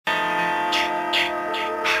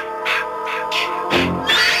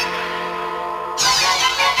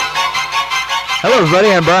Hello,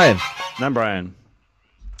 everybody. I'm Brian, And I'm Brian.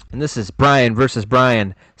 and this is Brian versus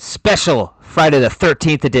Brian special Friday the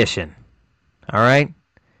 13th edition. All right,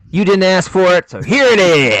 you didn't ask for it, so here it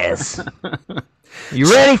is.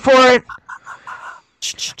 You ready for it?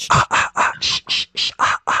 It's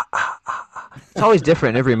always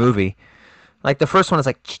different in every movie. Like the first one is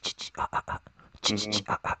like, Mhm.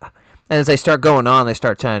 and as they start going on, they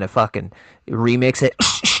start trying to fucking remix it.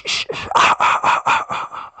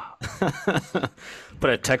 Put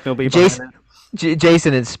a techno beat behind Jason, it.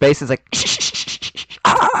 Jason in space is like.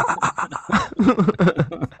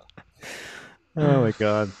 Oh my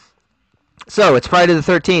god. So it's Friday the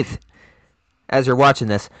 13th. As you're watching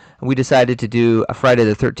this, and we decided to do a Friday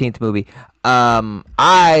the 13th movie.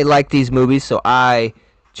 I like these movies, so I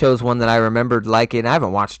chose one that I remembered liking. I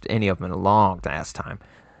haven't watched any of them in a long ass time.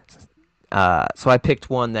 So I picked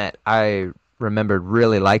one that I remembered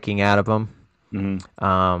really liking out of them. hmm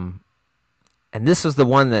And this was the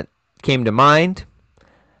one that came to mind.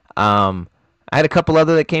 I had a couple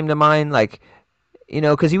other that came to mind, like,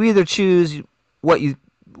 because you either choose what you,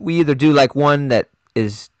 we either do like one that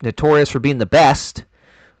is notorious for being the best,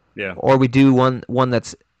 Yeah. or we do one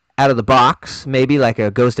that's out of the box, maybe like a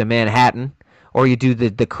Ghost of Manhattan, or you do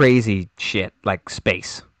the crazy shit like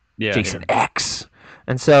Space, Yeah. Jason X.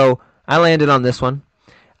 And so I landed on this one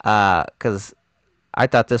because I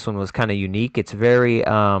thought this one was kind of unique. It's very,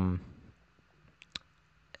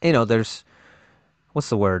 there's what's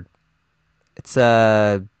the word? It's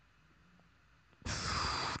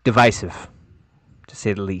divisive, to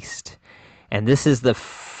say the least. And this is the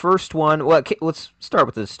first one. Well, let's start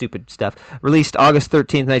with the stupid stuff. Released August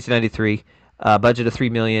 13th, 1993. Budget of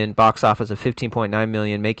 $3 million, box office of $15.9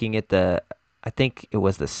 million, making it I think it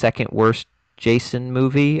was the second worst Jason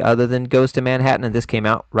movie other than Goes to Manhattan, and this came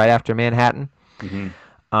out right after Manhattan. hmm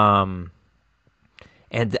Um,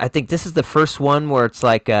 and I think this is the first one where it's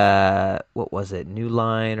like, what was it, New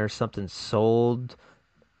Line or something sold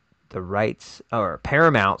the rights, or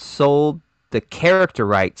Paramount sold the character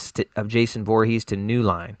rights of Jason Voorhees to New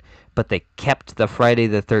Line, but they kept the Friday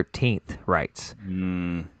the 13th rights.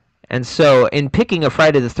 Mm. And so, in picking a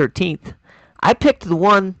Friday the 13th, I picked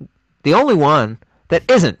the only one that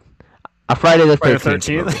isn't a Friday the Friday 13th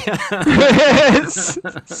the movie.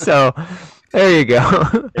 13th. So, there you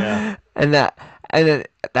go. Yeah. and that,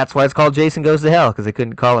 that's why it's called Jason Goes to Hell, because they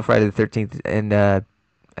couldn't call it Friday the 13th. And I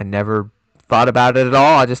never thought about it at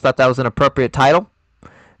all. I just thought that was an appropriate title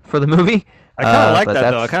for the movie. I kind of like But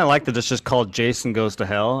that though. I that's kind of like that it's just called Jason Goes to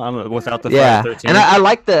Hell. Without the Friday yeah, the and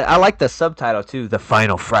 13th. I like the subtitle too, The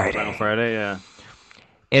Final Final Friday, Friday. Yeah.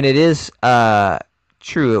 and it is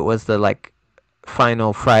true. It was the like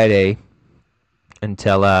Final Friday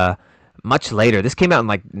until much later. This came out in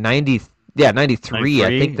like 93. I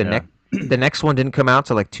 93. think Yeah. the next one didn't come out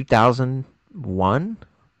till like 2001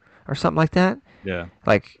 or something like that. Yeah.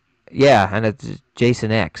 Like yeah, and it's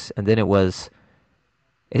Jason X, and then it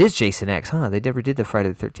is Jason X, huh? They never did the Friday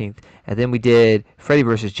the 13th. And then we did Freddy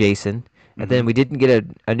versus Jason. And hmm then we didn't get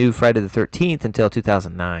a new Friday the 13th until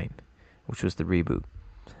 2009, which was the reboot.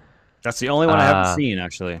 That's the only one I haven't Uh, seen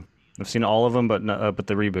actually. I've seen all of them, but no, but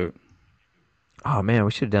the reboot. oh, man,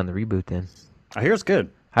 we should have done the reboot then. I hear it's good.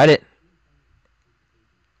 I did.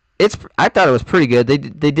 I thought it was pretty good. They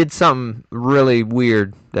did something really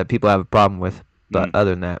weird that people have a problem with, but Mm.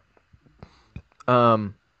 other than that.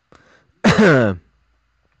 Um,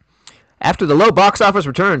 After the low box office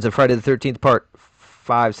returns of Friday the 13th Part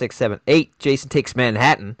 5, 6, 7, 8, Jason Takes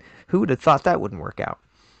Manhattan. Who would have thought that wouldn't work out?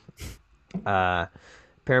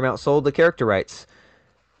 Paramount sold the character rights.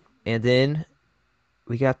 And then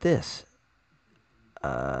we got this.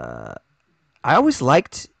 I always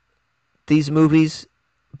liked these movies,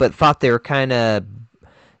 but thought they were kind of,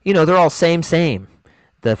 they're all same.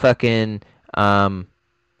 The fucking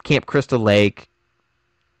Camp Crystal Lake,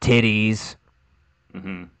 titties,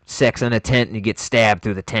 hmm sex in a tent, and you get stabbed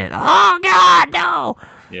through the tent. Oh God, no!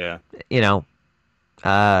 Yeah. You know,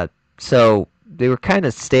 so they were kind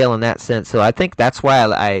of stale in that sense. So I think that's why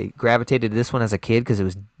I gravitated to this one as a kid, because it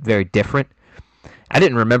was very different. I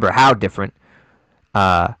didn't remember how different.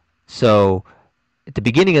 So at the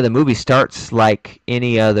beginning of the movie starts like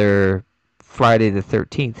any other Friday the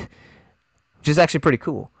 13th, which is actually pretty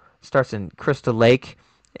cool. Starts in Crystal Lake,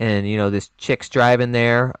 and this chick's driving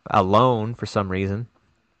there alone for some reason.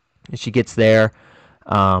 And she gets there,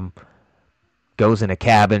 goes in a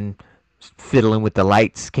cabin, fiddling with the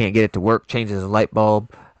lights, can't get it to work, changes a light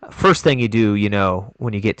bulb. First thing you do,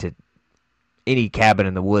 when you get to any cabin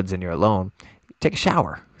in the woods and you're alone, take a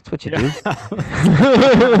shower. That's what you do.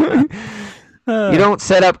 Yeah. You don't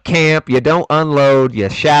set up camp, you don't unload, you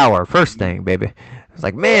shower. First thing, baby. It's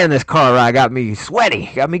like, man, this car ride got me sweaty,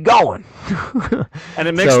 got me going. And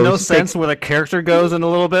it makes So no it's sense where the character goes in a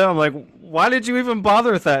little bit. I'm like, why did you even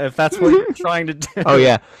bother with that if that's what you're trying to do? Oh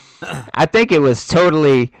yeah, I think it was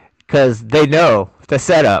totally because they know the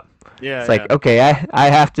setup. Yeah, It's like, okay, I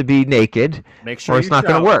have to be naked, Make sure or it's you not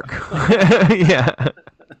going to shower. work. Yeah.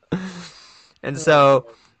 And so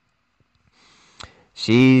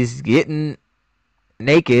she's getting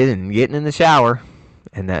naked and getting in the shower,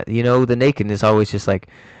 and that the nakedness always just like,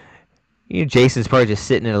 Jason's probably just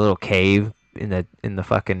sitting in a little cave in the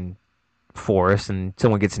fucking forest, and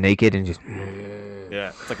someone gets naked and just.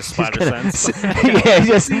 Yeah, it's like a spider Kinda, sense. yeah,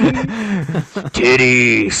 just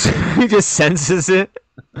titties. He just senses it.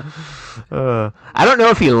 I don't know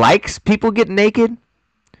if he likes people getting naked,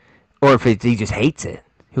 or if he just hates it.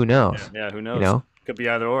 Who knows? Yeah, who knows? Could be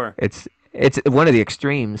either or. It's one of the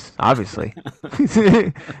extremes, obviously.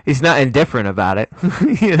 He's not indifferent about it.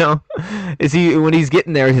 Is he when he's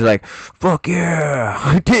getting there? He's like, "Fuck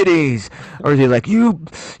yeah, titties," or is he like, "You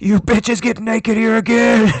bitches get naked here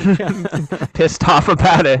again?" Pissed off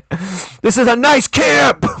about it. This is a nice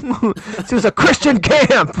camp. This is a Christian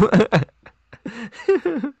camp.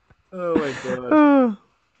 Oh my god.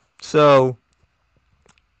 So,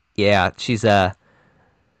 yeah, she's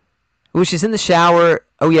she's in the shower.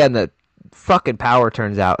 Oh yeah, and the fucking power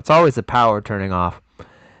turns out. It's always the power turning off,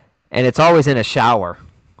 and it's always in a shower.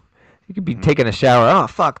 You could be taking a shower. Oh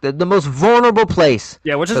fuck, the most vulnerable place.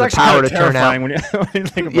 Yeah, which is for the actually power kind of to turn out. terrifying when you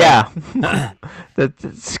think about it. Yeah, the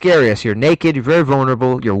scariest. You're naked. You're very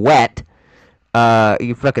vulnerable. You're wet.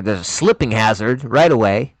 You fucking there's a slipping hazard right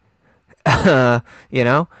away. And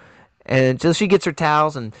so she gets her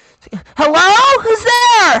towels and, hello, who's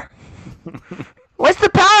there? What's the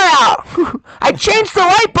power out? I changed the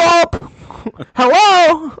light bulb.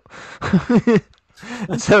 Hello.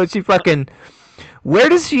 So she fucking, where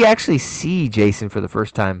does she actually see Jason for the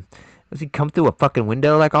first time? Does he come through a fucking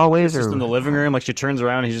window like always? Just in the living room, like she turns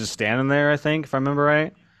around, and he's just standing there. I think, if I remember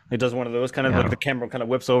right, he does one of those kind of like the camera kind of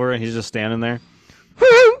whips over, and he's just standing there.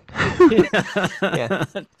 Yeah.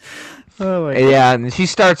 Oh my God. Yeah, and she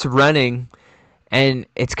starts running, and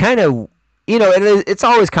it's kind of, it's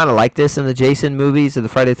always kind of like this in the Jason movies or the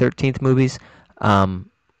Friday the 13th movies,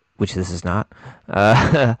 which this is not,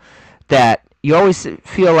 that you always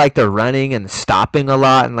feel like they're running and stopping a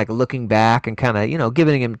lot and like looking back and kind of,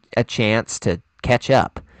 giving him a chance to catch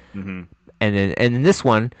up. Mm-hmm. And in this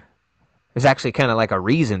one, there's actually kind of like a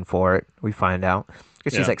reason for it, we find out.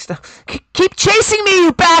 Because she's like, keep chasing me,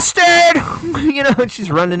 you bastard! And she's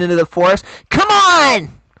running into the forest. Come on! I'm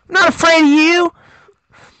not afraid of you!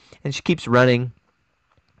 And she keeps running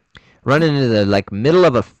into the like middle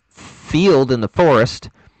of a field in the forest.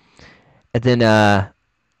 And then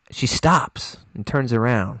she stops and turns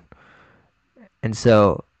around. And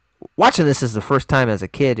so, watching this is the first time as a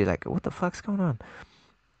kid, you're like, what the fuck's going on?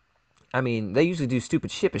 I mean, they usually do stupid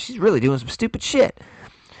shit, but she's really doing some stupid shit.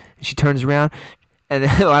 And she turns around. And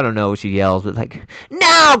then, I don't know what she yells, but like,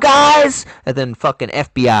 now, guys! And then fucking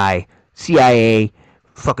FBI, CIA,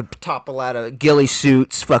 fucking topple out of ghillie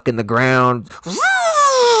suits, fucking the ground,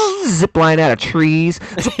 zip line out of trees.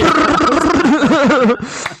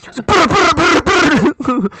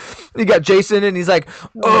 You got Jason, and he's like,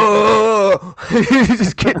 oh! He's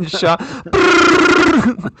just getting shot.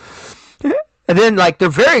 And then, like,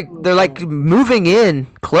 they're like moving in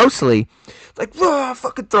closely. Like,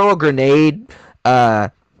 fucking throw a grenade.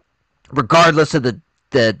 Regardless of the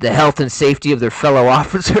health and safety of their fellow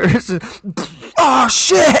officers. Oh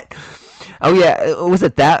shit! Oh yeah, was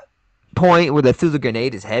it that point where they threw the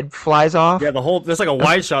grenade, his head flies off? Yeah, there's like a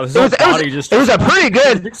wide shot. It was a pretty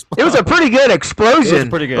good. It was a pretty good explosion. It was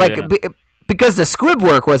pretty good, like because the squib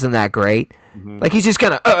work wasn't that great. Mm-hmm. Like he's just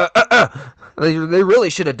kind of They really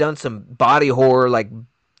should have done some body horror, like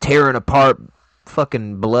tearing apart,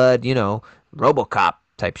 fucking blood, RoboCop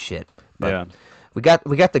type shit. But yeah. We got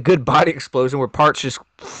the good body explosion where parts just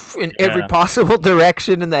in every possible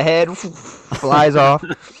direction, and the head flies off.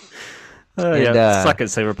 Suck it,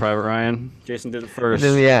 Saving Private Ryan. Jason did it first.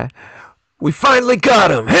 Then, we finally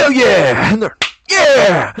got him. Hell yeah! And they're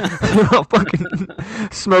all fucking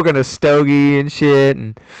smoking a stogie and shit,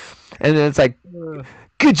 and then it's like,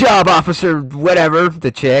 good job, officer. Whatever,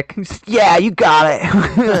 the chick. Yeah, you got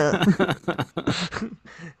it.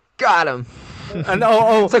 Got him. And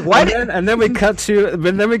it's like, why and then we cut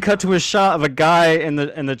to a shot of a guy in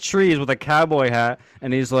the trees with a cowboy hat,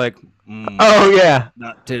 and he's like, oh yeah,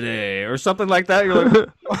 not today, or something like that. You're like,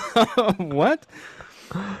 what?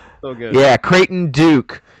 So good. Yeah, Creighton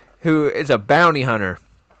Duke, who is a bounty hunter,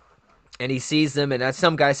 and he sees them, and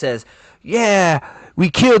some guy says, yeah, we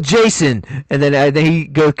killed Jason, and then he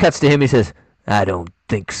cuts to him, he says, I don't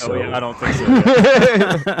think so. Oh yeah, I don't think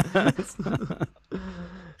so.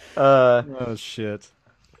 Oh shit.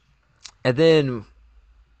 And then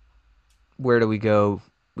where do we go?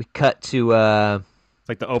 We cut to It's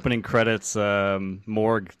like the opening credits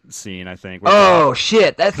morgue scene, I think. oh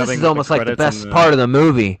shit! This cutting is the almost like the credits best and part of the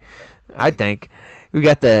movie, I think. We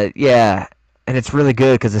got and it's really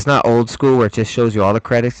good because it's not old school where it just shows you all the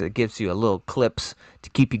credits. It gives you a little clips to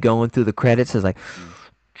keep you going through the credits. It's like,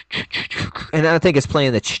 and I think it's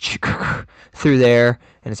playing the through there,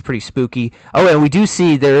 and it's pretty spooky. Oh, and we do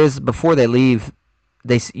see before they leave,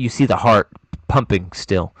 you see the heart pumping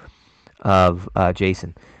still of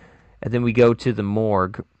Jason. And then we go to the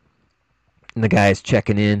morgue, and the guy's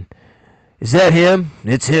checking in. Is that him?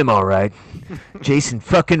 It's him, all right. Jason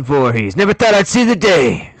fucking Voorhees. Never thought I'd see the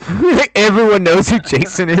day. Everyone knows who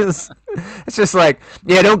Jason is. It's just like,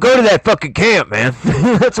 yeah, don't go to that fucking camp, man.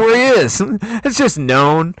 That's where he is. It's just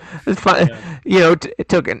known. It's fine. Yeah. You know, it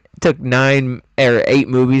took 9 or 8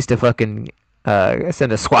 movies to fucking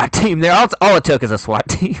send a SWAT team there. All it took is a SWAT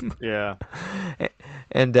team. Yeah.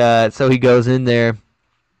 And so he goes in there,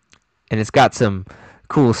 and it's got some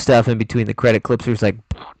cool stuff in between the credit clips. There's like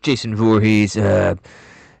Jason Voorhees,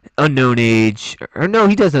 unknown age, or no,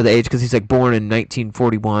 he does know the age because he's like born in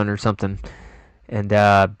 1941 or something, and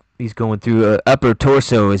he's going through upper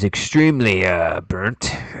torso is extremely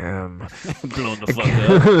burnt. Blown the fuck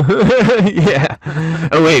up. Yeah.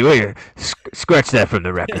 Oh wait, scratch that from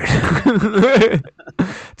the record.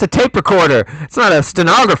 It's a tape recorder. It's not a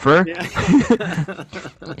stenographer. Yeah.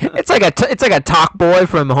 It's like a talk boy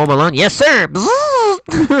from Home Alone. Yes, sir.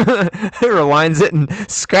 He rewinds it and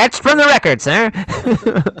scratched from the record, sir.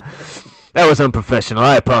 That was unprofessional.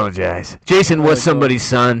 I apologize. Jason was somebody's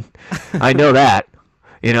son. I know that.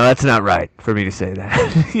 You know, that's not right for me to say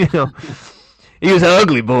that. You know, he was an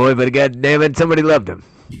ugly boy, but God damn it, somebody loved him.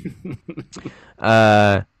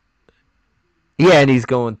 Yeah, and he's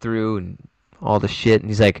going through and all the shit, and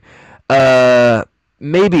he's like,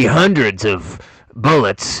 maybe hundreds of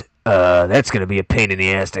bullets. That's gonna be a pain in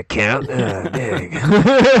the ass to count. Dang.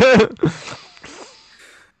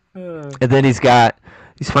 And then he's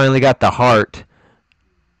finally got the heart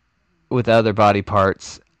with other body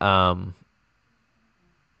parts on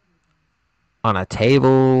a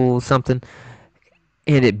table, something,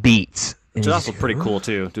 and it beats. Which is also pretty cool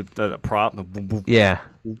too. The prop. Yeah.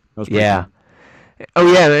 That was pretty Yeah. cool.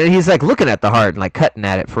 Oh yeah, and he's like looking at the heart and like cutting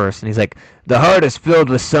at it first, and he's like, the heart is filled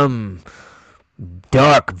with some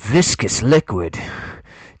dark viscous liquid,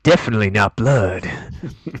 definitely not blood.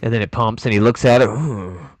 And then it pumps, and he looks at it.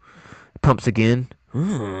 Ooh. It pumps again.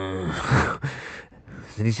 And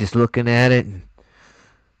he's just looking at it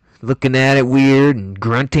weird and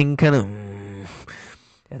grunting, kind of.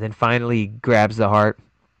 And then finally he grabs the heart,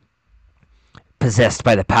 possessed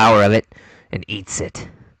by the power of it, and eats it.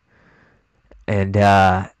 And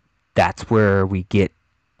that's where we get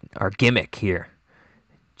our gimmick here.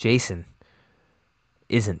 Jason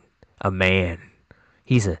isn't a man.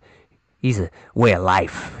 He's a way of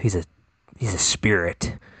life. He's a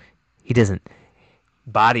spirit. He doesn't.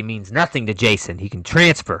 Body means nothing to Jason. He can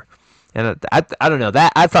transfer. And I don't know,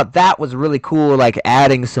 that I thought that was really cool, like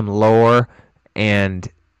adding some lore and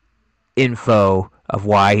info of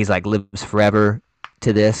why he's like lives forever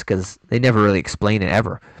to this, because they never really explain it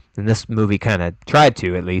ever. And this movie kind of tried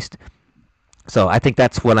to, at least. So I think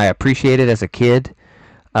that's what I appreciated as a kid.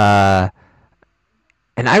 And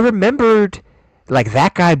I remembered like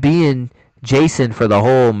that guy being Jason for the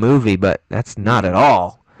whole movie, but that's not at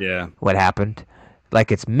all what happened.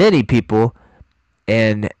 Like, it's many people,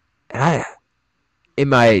 and in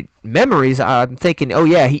my memories, I'm thinking, oh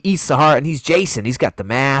yeah, he eats the heart, and he's Jason. He's got the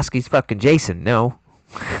mask. He's fucking Jason. No.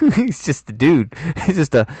 He's just a dude. He's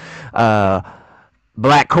just a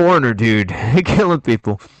black coroner dude killing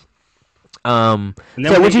people. So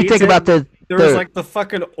what'd you think about the... There was like the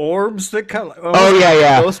fucking orbs that come... Oh,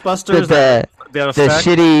 yeah. Ghostbusters. The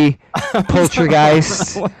shitty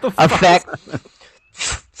poltergeist effect.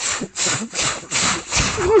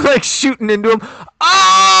 Like shooting into him.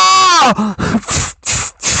 Oh!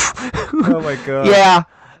 Oh my god. Yeah.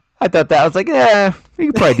 I thought that. I was like, yeah, you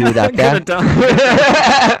could probably do without that.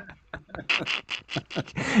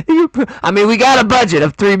 I mean, we got a budget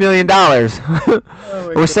of $3 million.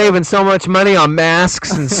 We're saving so much money on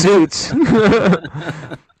masks and suits.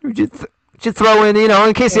 We should throw in,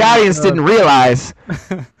 in case the audience didn't realize,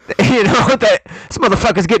 that this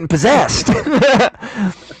motherfucker's getting possessed.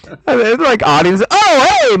 I mean, like audience, oh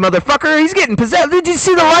hey, motherfucker, he's getting possessed. Did you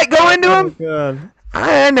see the light go into him? Oh, God.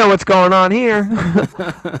 I know what's going on here.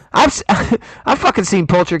 I've fucking seen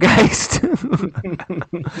Poltergeist.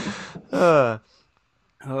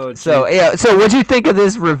 Oh, So jeez. yeah, so what'd you think of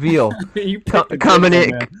this reveal? You Co- picked a good coming one,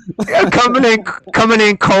 in, man. coming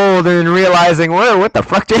in cold and realizing, whoa, what the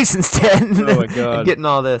fuck, Jason's dead, Oh my and god. getting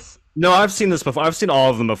all this. No, I've seen this before. I've seen all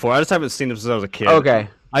of them before. I just haven't seen them since I was a kid. Okay,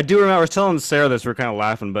 I do remember. I was telling Sarah this. We were kind of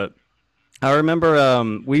laughing, but I remember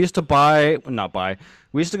we used to not buy.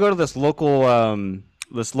 We used to go to this local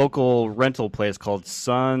rental place called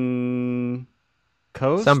Sun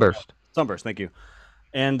Coast. Sunburst. Sunburst. Thank you.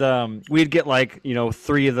 And we'd get like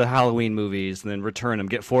 3 of the Halloween movies, and then return them.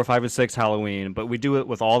 Get 4, 5, and 6 Halloween, but we do it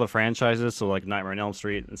with all the franchises. So like Nightmare on Elm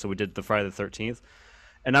Street, and so we did the Friday the 13th.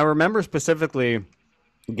 And I remember specifically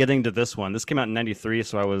getting to this one. This came out in '93,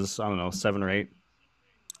 so I don't know 7 or 8.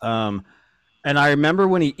 Um, and I remember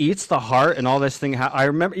when he eats the heart and all this thing. I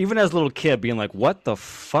remember even as a little kid being like, "What the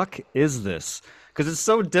fuck is this?" Because it's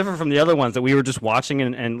so different from the other ones that we were just watching,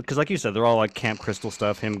 and because like you said, they're all like Camp Crystal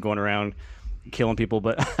stuff. Him going around killing people,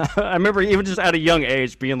 but I remember even just at a young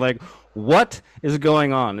age being like, "What is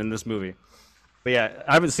going on in this movie?" But yeah,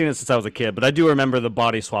 I haven't seen it since I was a kid, but I do remember the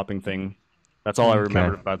body swapping thing. That's all I Okay.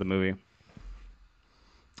 remember about the movie.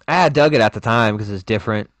 I dug it at the time because it's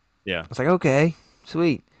different. Yeah, I was like, okay,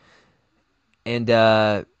 sweet, and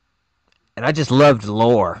and I just loved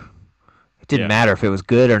lore. It didn't yeah, matter if it was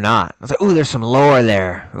good or not. I was like, ooh, there's some lore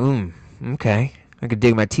there. Okay, I could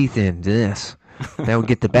dig my teeth into this. That would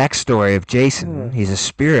get the backstory of Jason. He's a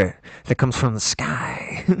spirit that comes from the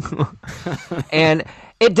sky. And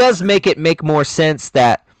it does make more sense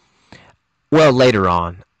that, well, later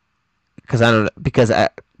on, because I don't because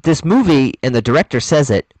this movie and the director says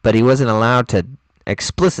it, but he wasn't allowed to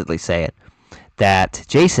explicitly say it, that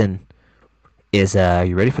Jason is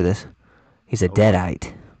you ready for this? He's a oh,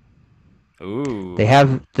 deadite. ooh, They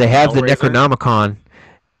have the Hellraiser. Necronomicon.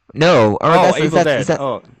 No, or Oh, is Evil is Dead. that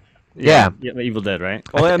Oh, yeah, yeah. yeah, Evil Dead, right?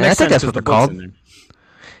 Well, that I makes think sense that's because what the they're book's called. in there.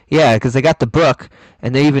 Yeah, because they got the book,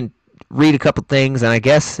 and they even read a couple things, and I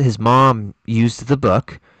guess his mom used the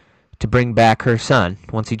book to bring back her son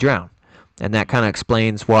once he drowned, and that kind of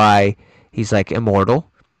explains why he's like immortal.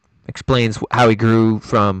 Explains how he grew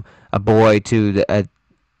from a boy to a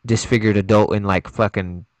disfigured adult in like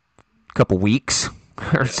fucking couple weeks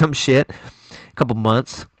or Yeah. some shit, couple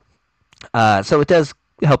months. So it does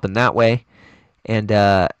help in that way, and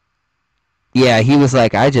yeah, he was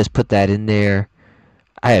like, I just put that in there.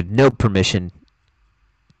 I had no permission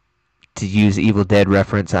to use Evil Dead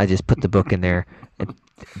reference. I just put the book in there. And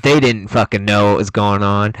they didn't fucking know what was going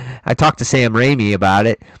on. I talked to Sam Raimi about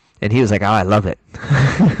it, and he was like, "Oh, I love it."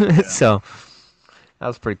 Yeah. So that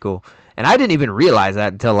was pretty cool. And I didn't even realize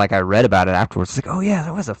that until like I read about it afterwards. It's like, oh yeah,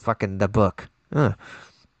 that was a fucking the book. Huh.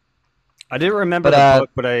 I didn't remember But the book,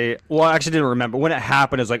 but I actually didn't remember when it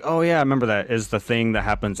happened. It's like, oh yeah, I remember that is the thing that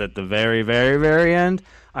happens at the very, very, very end.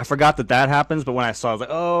 I forgot that happens, but when I saw, it, I was like,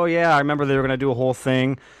 oh yeah, I remember they were gonna do a whole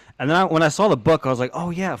thing. And then when I saw the book, I was like, oh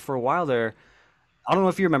yeah, for a while there, I don't know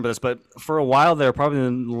if you remember this, but for a while there, probably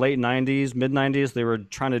in the late '90s, mid '90s, they were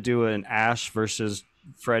trying to do an Ash versus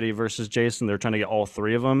Freddy versus Jason. They were trying to get all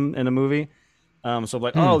 3 of them in a movie. So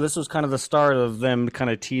like, Hmm. oh, this was kind of the start of them kind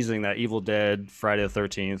of teasing that Evil Dead, Friday the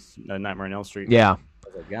 13th, Nightmare on Elm Street. Yeah, I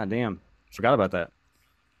was like, God damn, forgot about that.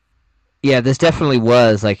 yeah. This definitely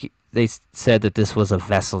was like they said that this was a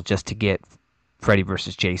vessel just to get Freddy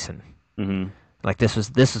versus Jason. Hmm. Like this was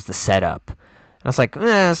the setup. And I was like,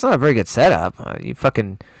 it's not a very good setup. You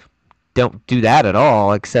fucking don't do that at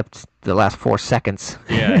all, except the last 4 seconds.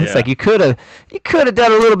 Yeah, It's yeah. like you could have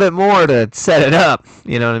done a little bit more to set it up.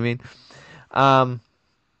 You know what I mean? Um.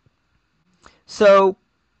 So,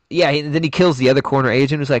 yeah. Then he kills the other corner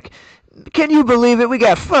agent. Who's like, "Can you believe it? We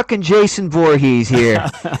got fucking Jason Voorhees here.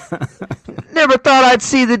 Never thought I'd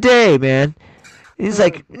see the day, man." He's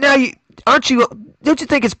like, "Now you aren't you? Don't you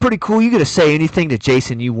think it's pretty cool? You get to say anything to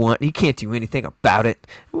Jason you want. He can't do anything about it."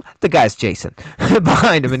 The guy's Jason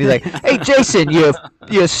behind him, and he's like, "Hey, Jason,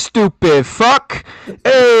 you stupid fuck!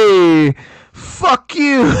 Hey, fuck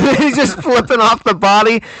you!" He's just flipping off the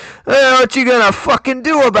body. What you gonna fucking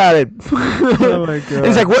do about it? Oh my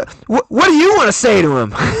He's like, god. "What do you want to say to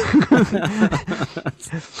him?"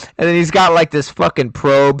 And then he's got like this fucking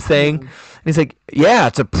probe thing. And he's like, "Yeah,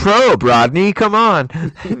 it's a probe, Rodney. Come on."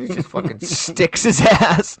 And he just fucking sticks his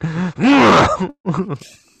ass. I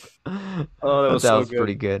Oh, that thought was that so was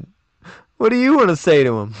pretty good. good. What do you want to say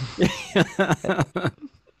to him?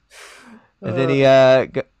 And then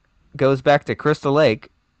he goes back to Crystal Lake.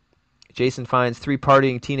 Jason finds 3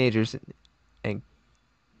 partying teenagers and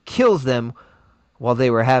kills them while they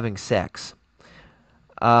were having sex.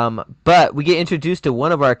 But we get introduced to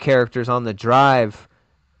one of our characters on the drive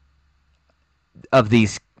of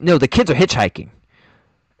these. No, the kids are hitchhiking,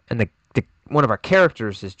 and one of our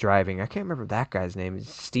characters is driving. I can't remember that guy's name. Is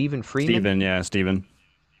Stephen Freeman? Steven.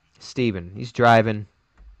 Steven. He's driving.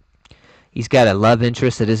 He's got a love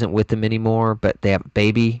interest that isn't with him anymore, but they have a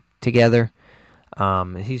baby together.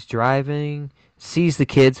 He's driving, sees the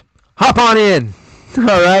kids. Hop on in. All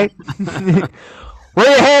right. Where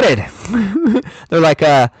you headed? They're like,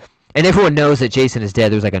 and everyone knows that Jason is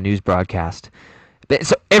dead. There's like a news broadcast.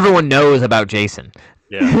 So everyone knows about Jason.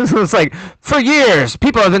 Yeah. So it's like, for years,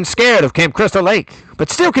 people have been scared of Camp Crystal Lake, but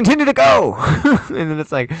still continue to go. And then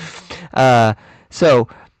it's like, so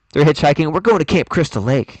they're hitchhiking. We're going to Camp Crystal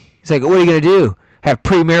Lake. He's like, what are you going to do? Have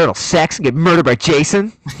premarital sex and get murdered by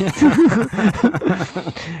Jason?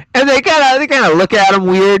 And they kind of look at him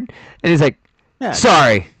weird. And he's like,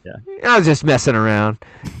 sorry. Yeah. I was just messing around.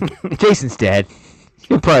 Jason's dead.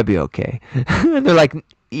 He'll probably be okay. And they're like,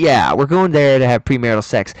 yeah, we're going there to have premarital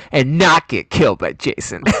sex and not get killed by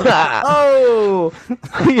Jason. Oh!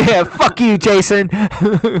 Yeah, fuck you, Jason.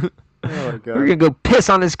 Oh, God. We're going to go piss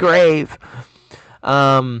on his grave.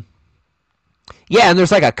 Yeah, and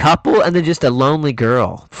there's like a couple and then just a lonely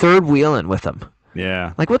girl third wheeling with them.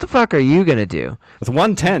 Yeah. Like, what the fuck are you gonna do? With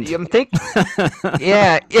one tent. I'm thinking,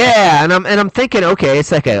 yeah, and I'm thinking, okay,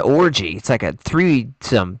 it's like an orgy. It's like a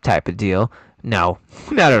threesome type of deal. No,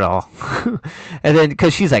 not at all. And then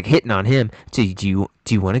because she's like hitting on him, do you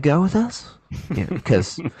want to go with us?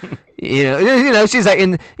 Because you know she's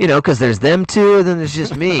like, because there's them two, and then there's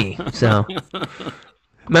just me. So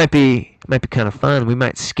might be kind of fun. We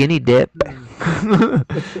might skinny dip.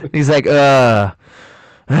 He's like,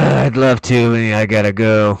 I'd love to, and I gotta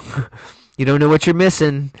go. You don't know what you're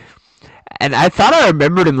missing. And I thought I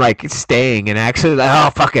remembered him like staying and actually like,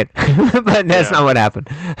 oh fuck it, but that's not what happened.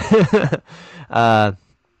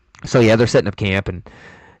 So yeah, they're setting up camp, and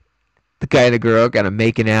the guy and the girl kind of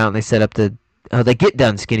making out, and they set up they get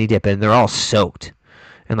done skinny dipping, and they're all soaked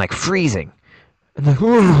and like freezing, and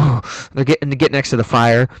they get next to the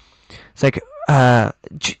fire. It's like,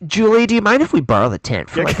 Julie, do you mind if we borrow the tent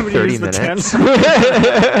for like 30 minutes?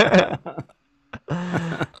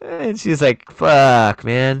 And she's like, fuck,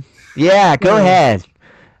 man. Yeah, go ahead.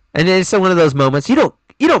 And it's one of those moments, you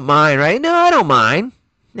don't mind, right? No, I don't mind.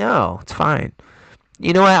 No, it's fine.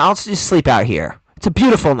 You know what? I'll just sleep out here. It's a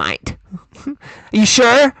beautiful night. Are you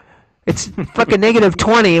sure? It's fucking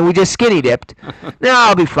 -20 and we just skinny dipped. No,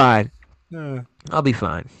 I'll be fine. I'll be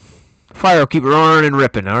fine. Fire will keep roaring and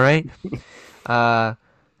ripping, all right?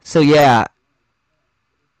 So yeah,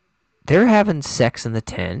 they're having sex in the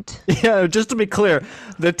tent. Yeah, just to be clear,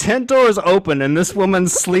 the tent door is open and this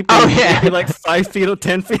woman's sleeping like 5 feet or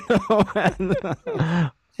 10 feet away.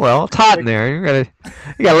 Well, it's hot in there. You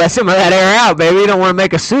gotta let some of that air out, baby. You don't want to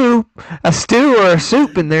make a stew or a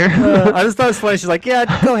soup in there. I just thought it was funny. She's like, "Yeah,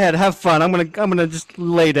 go ahead, have fun. I'm gonna just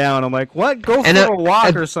lay down." I'm like, "What? Go for a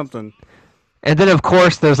walk or something." And then, of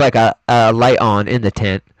course, there's like a light on in the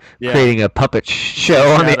tent, creating a puppet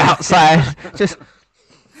show on the outside. Just.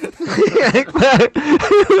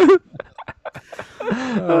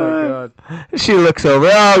 Oh God. She looks over.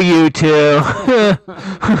 Oh, you two.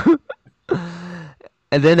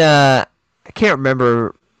 And then I can't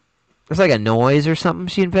remember. There's like a noise or something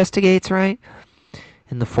she investigates, right?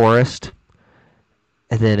 In the forest.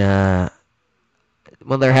 And then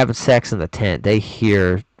when they're having sex in the tent, they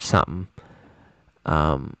hear something.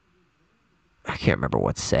 I can't remember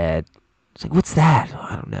what's said. It's like, what's that?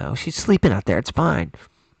 I don't know. She's sleeping out there. It's fine.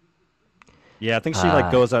 Yeah, I think she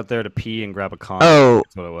like goes out there to pee and grab a condom. Oh,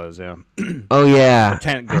 that's what it was. Yeah. Oh yeah. The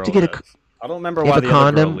tent girl I have to get I don't remember why the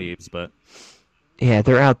other girl leaves, but yeah,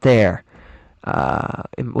 they're out there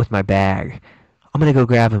with my bag. I'm gonna go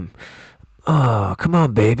grab him. Oh, come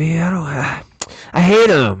on, baby. I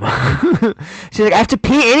hate him. She's like, I have to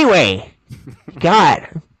pee anyway. God,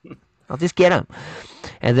 I'll just get him.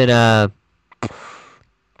 And then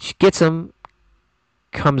she gets him,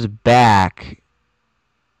 comes back.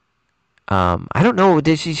 I don't know.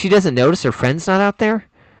 She doesn't notice her friend's not out there?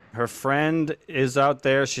 Her friend is out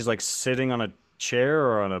there. She's like sitting on a chair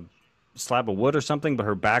or on a slab of wood or something, but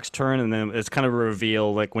her back's turned, and then it's kind of a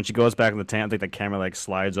reveal. Like when she goes back in the tent, I think the camera like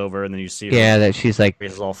slides over, and then you see her. Yeah, that she's like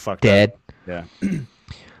face is all fucked dead. Up.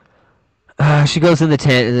 Yeah. She goes in the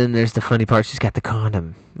tent, and then there's the funny part. She's got the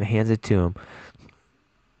condom. And hands it to him.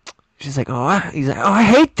 She's like, he's like, I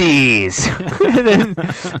hate these.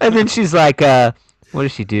 and then she's like, what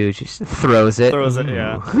does she do? She just throws it. Throws it,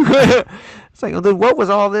 yeah. It's like, well, then what was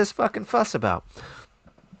all this fucking fuss about?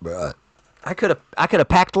 I could have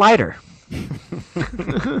packed lighter.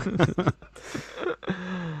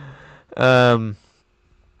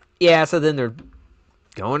 Yeah. So then they're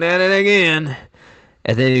going at it again,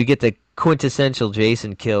 and then you get the quintessential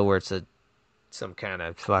Jason kill where it's a some kind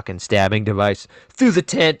of fucking stabbing device through the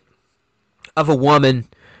tent of a woman.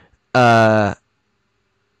 Let's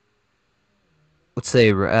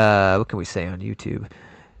say, what can we say on YouTube?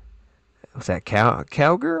 What's that,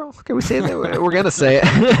 cowgirl? Can we say that? We're gonna say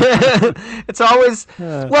it. It's always,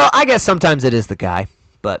 well, I guess sometimes it is the guy,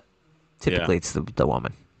 but typically it's the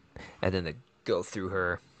woman. And then they go through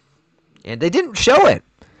her, and they didn't show it.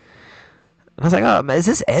 I was like, oh, is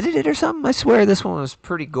this edited or something? I swear this one was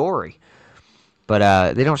pretty gory.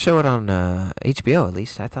 But they don't show it on HBO, at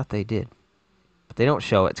least. I thought they did. But they don't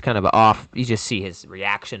show it. It's kind of off. You just see his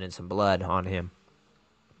reaction and some blood on him.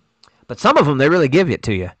 But some of them, they really give it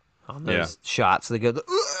to you on those shots. They go, the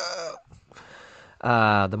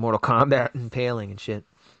Mortal Kombat impaling and shit.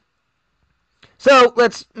 So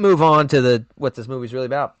let's move on to what this movie's really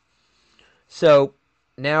about. So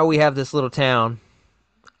now we have this little town.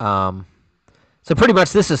 So pretty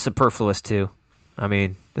much this is superfluous too. I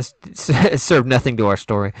mean, this it served nothing to our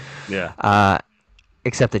story. Yeah.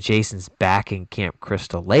 Except that Jason's back in Camp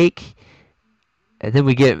Crystal Lake. And then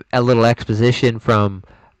we get a little exposition from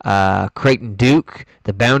Creighton Duke,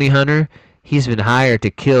 the bounty hunter. He's been hired to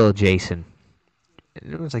kill Jason.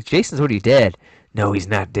 And it was like, Jason's already dead. No, he's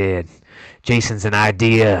not dead. Jason's an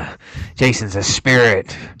idea. Jason's a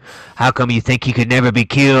spirit. How come you think he could never be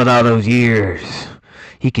killed all those years?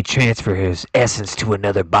 He could transfer his essence to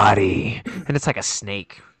another body. And it's like a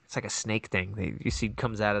snake. It's like a snake thing. You see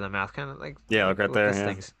comes out of the mouth, kind of like look right there.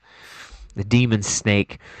 Yeah. The demon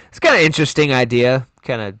snake. It's kind of interesting idea,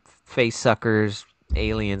 kind of face suckers,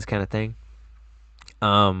 aliens kind of thing.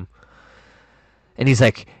 And he's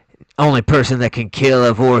like, only person that can kill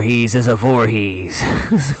a Voorhees is a Voorhees.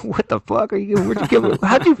 What the fuck are you? Where'd you get?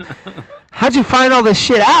 How'd you find all this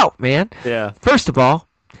shit out, man? Yeah. First of all,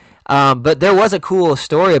 but there was a cool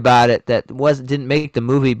story about it that didn't make the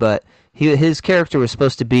movie, but his character was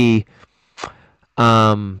supposed to be,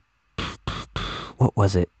 what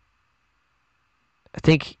was it? I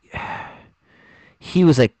think he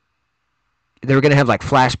was like, they were gonna have like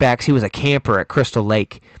flashbacks. He was a camper at Crystal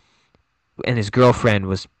Lake, and his girlfriend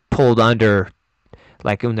was pulled under,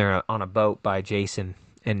 like when they're on a boat by Jason,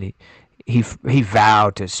 and he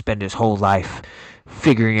vowed to spend his whole life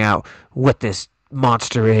figuring out what this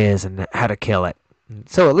monster is and how to kill it.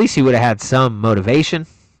 So at least he would have had some motivation,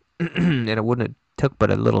 and it wouldn't have took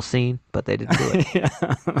but a little scene, but they didn't do it.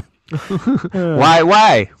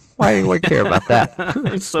 Why care about that?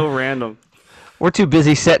 It's so random. We're too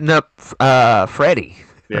busy setting up Freddy,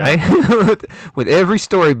 right? with every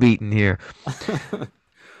story beat in here.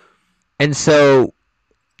 And so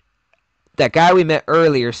that guy we met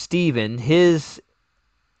earlier, Steven, his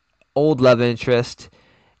old love interest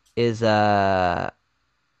is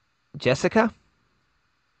Jessica.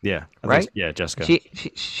 Yeah. Right? Yeah, Jessica.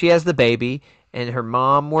 She has the baby, and her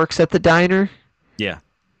mom works at the diner. Yeah.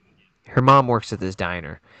 Her mom works at this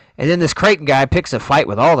diner. And then this Creighton guy picks a fight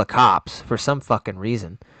with all the cops for some fucking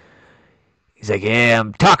reason. He's like, yeah,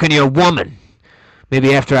 I'm talking to your woman.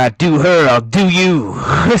 Maybe after I do her, I'll do you.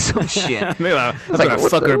 Some shit. Maybe I'll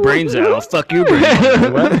fuck her brains out. I'll fuck your brains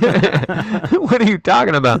out. What? What are you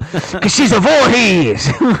talking about? Because she's a Voorhees.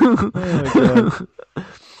 Oh, my God.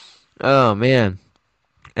 Oh, man.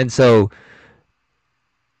 And so,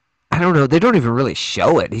 I don't know. They don't even really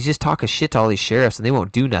show it. He's just talking shit to all these sheriffs, and they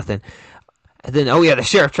won't do nothing. And then, the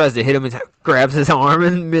sheriff tries to hit him and grabs his arm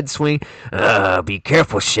in mid-swing. Be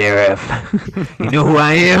careful, Sheriff. You know who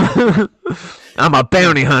I am? I'm a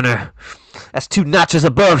bounty hunter. That's 2 notches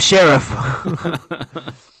above Sheriff.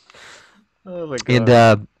 Oh, my God.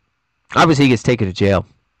 And obviously he gets taken to jail.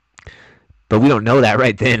 But we don't know that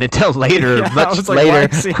right then until later, much later.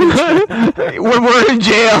 When we're in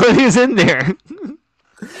jail and he's in there.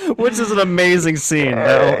 Which is an amazing scene.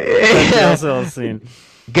 That jail cell scene.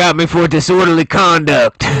 Got me for disorderly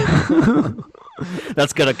conduct.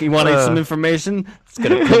 That's gonna. You want some information? It's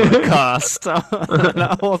gonna come at a cost.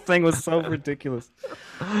 That whole thing was so ridiculous.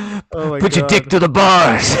 Oh my God. Put your dick to the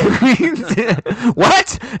bars.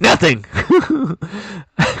 What? Nothing.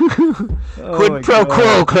 Quid pro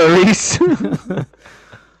quo, Clarice.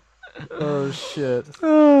 Oh shit.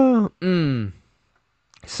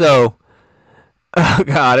 So, oh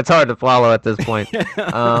God, it's hard to follow at this point.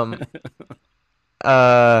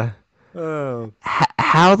 How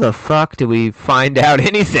the fuck do we find out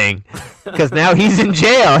anything? Because now he's in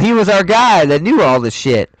jail. He was our guy that knew all this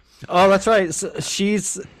shit. Oh, that's right. So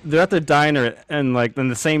they're at the diner, and like in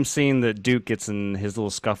the same scene that Duke gets in his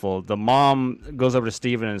little scuffle, the mom goes over to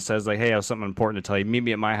Steven and says like, "Hey, I have something important to tell you. Meet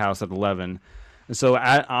me at my house at 11." And so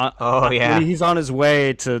when he's on his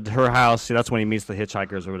way to her house, that's when he meets the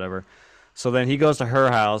hitchhikers or whatever. So then he goes to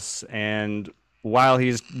her house, and while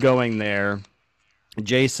he's going there,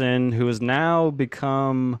 Jason, who has now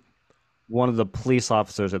become one of the police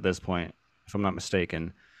officers at this point, if I'm not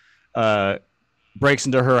mistaken, uh, breaks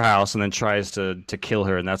into her house and then tries to kill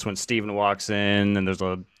her. And that's when Steven walks in, and there's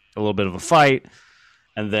a little bit of a fight.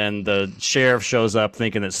 And then the sheriff shows up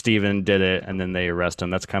thinking that Steven did it, and then they arrest him.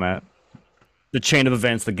 That's kind of the chain of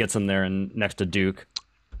events that gets him there and next to Duke.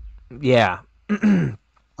 Yeah.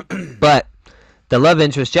 But the love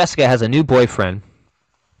interest, Jessica, has a new boyfriend.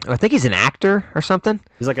 I think he's an actor or something.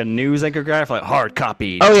 He's like a news anchor guy for like Hard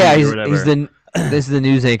Copy. Oh yeah, TV or whatever. he's the this is the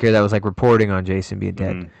news anchor that was like reporting on Jason being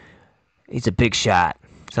dead. Mhm. He's a big shot.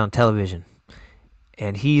 He's on television,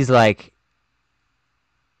 and he's like,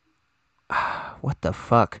 what the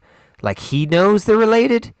fuck? Like he knows they're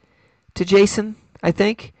related to Jason, I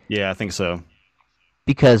think, Yeah, I think so.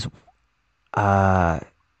 because I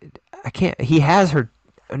can't. He has her.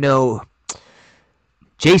 No,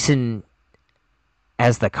 Jason,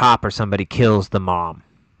 as the cop or somebody, kills the mom.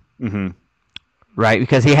 Hmm. Right,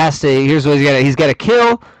 because he has to. Here's what he's got to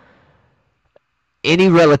kill any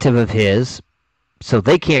relative of his, so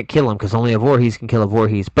they can't kill him because only a Voorhees can kill a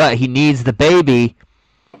Voorhees. But he needs the baby,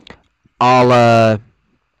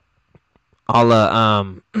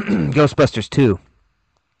 Ghostbusters 2.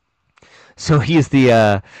 So he's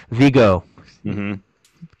the Vigo, Hmm.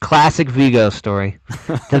 classic Vigo story.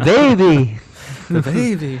 The baby, The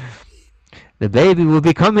baby. the baby will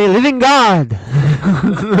become a living god.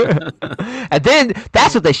 And then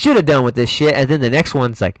that's what they should have done with this shit. And then the next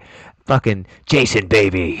one's like, fucking Jason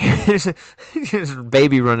baby. There's a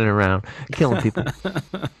baby running around killing people.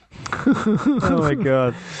 Oh my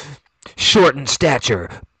god. Short in stature,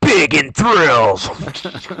 big in thrills.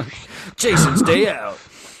 Jason, stay out.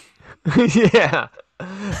 Yeah.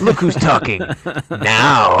 Look who's talking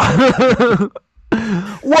now.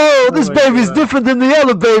 Whoa, this my baby's God. different than the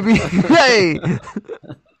other baby. Hey,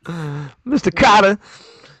 Mr. Cotta.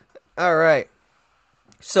 All right.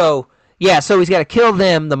 So, yeah, so he's got to kill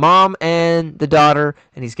them, the mom and the daughter,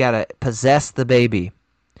 and he's got to possess the baby.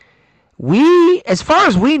 As far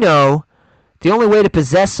as we know, the only way to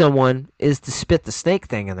possess someone is to spit the snake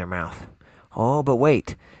thing in their mouth. Oh, but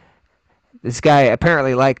wait. This guy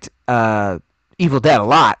apparently liked Evil Dead a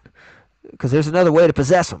lot, because there's another way to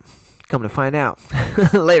possess him. Come to find out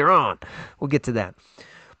later on. We'll get to that.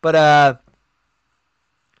 But,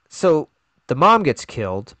 so the mom gets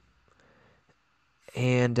killed,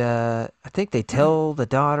 and I think they tell the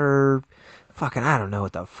daughter, fucking, I don't know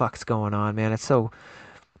what the fuck's going on, man. It's so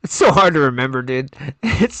hard to remember, dude.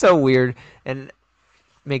 It's so weird and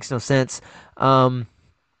makes no sense.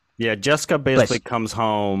 Yeah, Jessica basically comes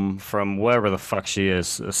home from wherever the fuck she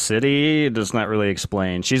is. A city? It does not really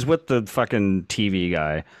explain. She's with the fucking TV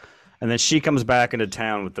guy. And then she comes back into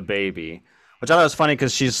town with the baby. Which I thought was funny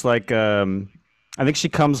because she's like, I think she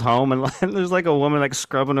comes home and there's like a woman like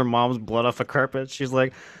scrubbing her mom's blood off a carpet. She's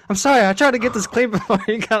like, I'm sorry, I tried to get this clean before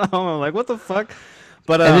you got home. I'm like, what the fuck?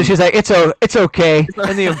 But And then she's like, it's okay.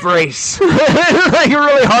 And the embrace. Like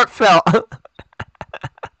really heartfelt.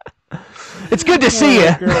 It's good to see you.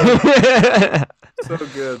 so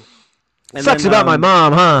good. And Sucks then, about my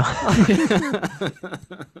mom, huh?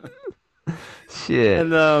 Shit.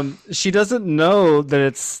 And she doesn't know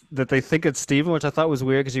that they think it's Steven, which I thought was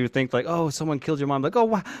weird because you would think like, oh, someone killed your mom. Like,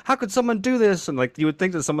 oh, how could someone do this? And like you would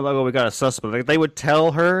think that someone like, oh, we got a suspect. Like they would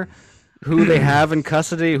tell her who they have in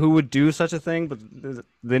custody, who would do such a thing, but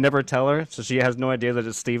they never tell her, so she has no idea that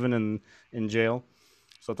it's Steven in jail.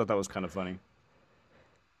 So I thought that was kind of funny.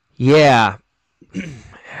 Yeah.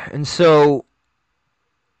 And so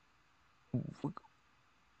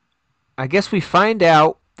I guess we find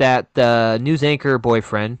out that the news anchor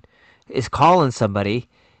boyfriend is calling somebody,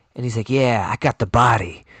 and he's like, yeah, I got the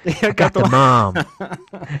body. I got the mom.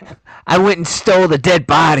 I went and stole the dead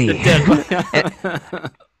body.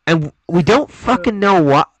 And we don't fucking know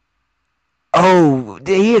what. Oh,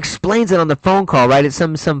 he explains it on the phone call, right? It's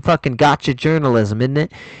some fucking gotcha journalism, isn't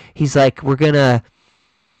it? He's like, we're gonna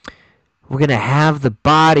have the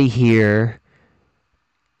body here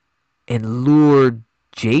and lure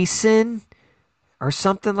Jason or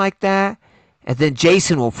something like that, and then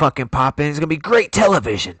Jason will fucking pop in. It's gonna be great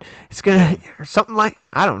television. It's gonna or something like,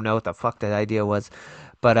 I don't know what the fuck that idea was,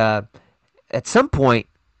 but at some point,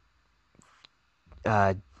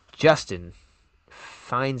 Justin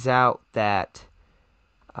finds out that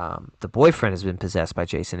the boyfriend has been possessed by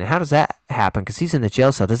Jason. And how does that happen? Because he's in the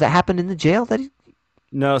jail cell. Does that happen in the jail that he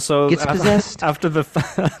No, so gets possessed? after the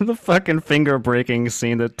the fucking finger breaking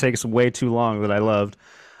scene that takes way too long that I loved.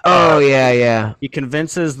 Oh yeah. He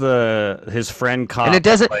convinces his friend cop And it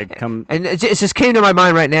doesn't. like come. And it just came to my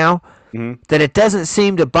mind right now Mhm. that it doesn't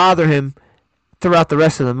seem to bother him throughout the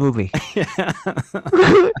rest of the movie.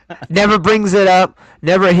 Never brings it up.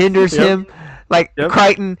 Never hinders him. Like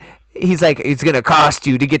Crichton, he's like, it's gonna cost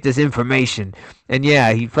you to get this information, and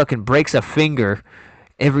yeah, he fucking breaks a finger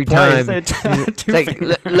every time. Let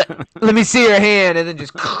me see your hand, and then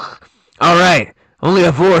just. All right, only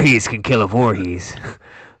a Voorhees can kill a Voorhees.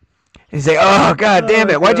 He's like, oh god damn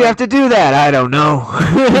it, why'd you have to do that? I don't know.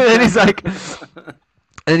 And he's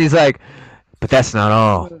like, but that's not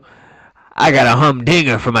all. I got a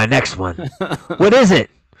humdinger for my next one. What is it?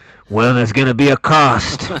 Well, there's gonna be a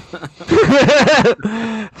cost.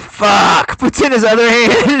 Fuck! Puts in his other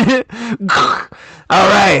hand. All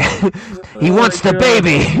right. He wants the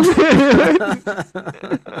baby.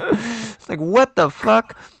 It's like, what the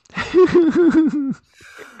fuck?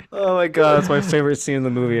 Oh my god, that's my favorite scene in the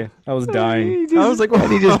movie. I was dying. I was like,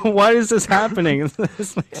 why is this happening?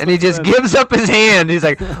 And he just gives up his hand. He's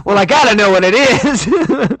like, well, I gotta know what it is.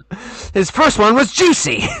 His first one was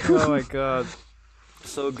juicy. Oh my god.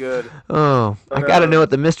 So good. Oh, I gotta know what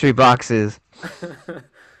the mystery box is.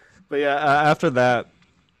 But yeah, after that,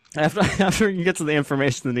 after he gets the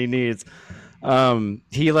information that he needs,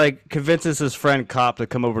 he like convinces his friend Cop to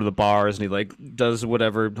come over to the bars, and he like does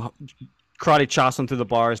whatever, karate chops him through the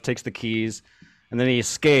bars, takes the keys, and then he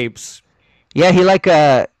escapes. Yeah, he like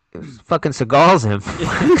fucking Seagulls him.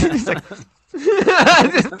 He's like,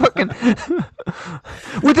 just fucking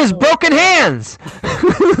with his broken hands.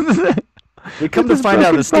 We come to find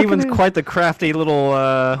out that Steven's quite the crafty little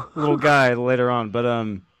guy later on, but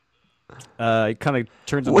he kind of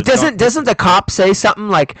turns. Well, doesn't the cop say something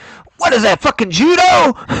like, "What is that fucking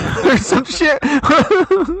judo?" or some shit?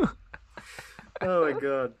 Oh my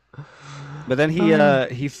god! But then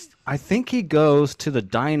I think he goes to the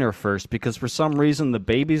diner first because for some reason the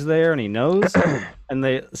baby's there and he knows,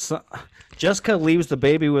 and Jessica leaves the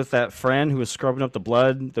baby with that friend who was scrubbing up the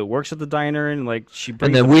blood that works at the diner, and like she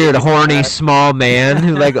brings and the weird horny small man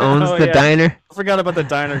who like owns the diner. I forgot about the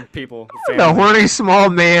diner people. The horny small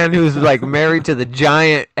man who's like married to the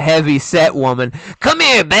giant heavy set woman. Come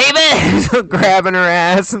here, baby! Grabbing her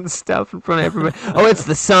ass and stuff in front of everybody. Oh, it's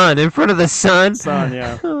the son in front of the son.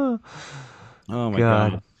 Yeah. Oh my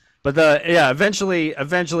god. But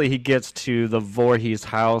eventually he gets to the Voorhees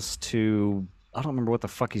house to. I don't remember what the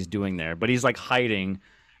fuck he's doing there, but he's like hiding,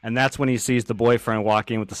 and that's when he sees the boyfriend walk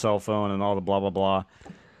in with the cell phone and all the blah blah blah,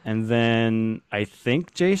 and then I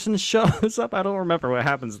think Jason shows up. I don't remember what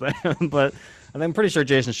happens then, but I'm pretty sure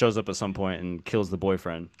Jason shows up at some point and kills the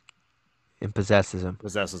boyfriend and possesses him.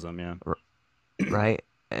 Yeah. Right,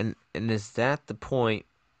 and is that the point?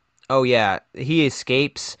 Oh yeah, he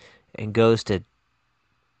escapes and goes to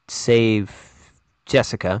save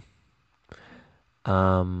Jessica.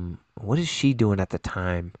 What is she doing at the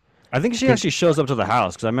time? I think she actually shows up to the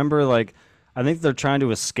house because I remember like I think they're trying to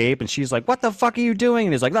escape and she's like, "What the fuck are you doing?"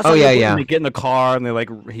 And he's like, "That's what you're doing." And they get in the car and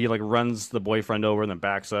he runs the boyfriend over and then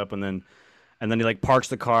backs up and then he like parks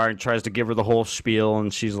the car and tries to give her the whole spiel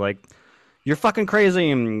and she's like, "You're fucking crazy,"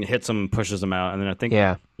 and hits him, pushes him out, and then I think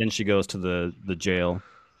then she goes to the jail.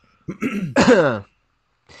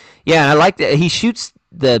 Yeah, I like that he shoots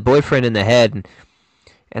the boyfriend in the head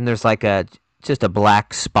and there's like just a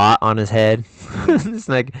black spot on his head. It's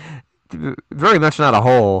like very much not a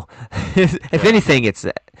hole. If anything, it's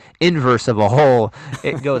the inverse of a hole.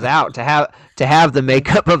 It goes out to have the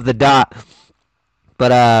makeup of the dot.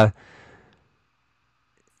 But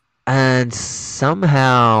and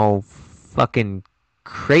somehow fucking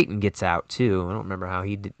Creighton gets out too. I don't remember how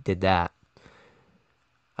he did that.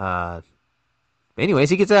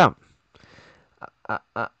 Anyways, he gets out.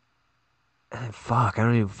 Fuck, I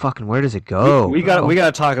don't even fucking. Where does it go? We got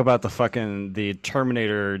to talk about the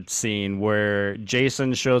Terminator scene where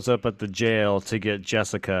Jason shows up at the jail to get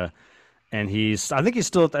Jessica, and I think he's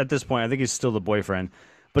still at this point. I think he's still the boyfriend,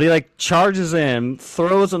 but he like charges in,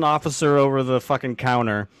 throws an officer over the fucking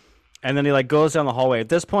counter, and then he like goes down the hallway. At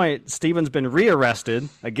this point, Steven's been rearrested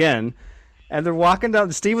again, and they're walking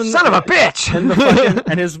down. Steven, son of a bitch,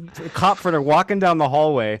 and his cop friend are walking down the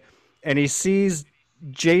hallway, and he sees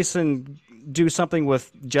Jason do something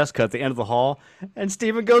with Jessica at the end of the hall, and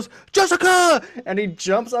Steven goes, "Jessica!" and he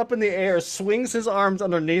jumps up in the air, swings his arms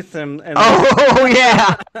underneath him, and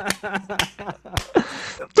yeah.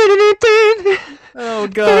 Oh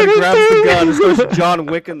god, grabs the gun and starts John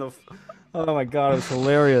Wick in the. Oh my god, it's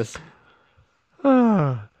hilarious.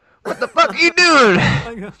 What the fuck are you doing?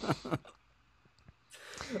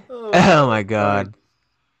 Oh my god.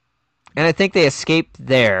 And I think they escaped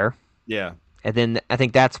there. Yeah. And then I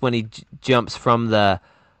think that's when he jumps from the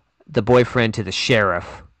boyfriend to the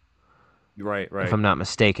sheriff. Right. If I'm not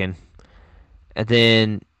mistaken. And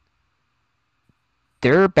then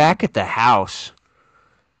they're back at the house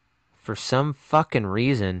for some fucking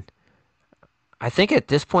reason. I think at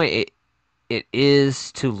this point it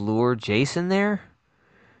is to lure Jason there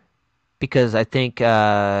because I think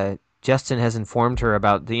Justin has informed her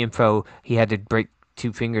about the info he had to break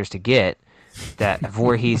 2 fingers to get, that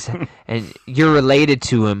Voorhees and you're related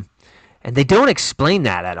to him. And they don't explain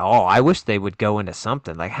that at all. I wish they would go into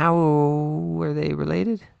something like how were they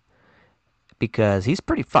related? Because he's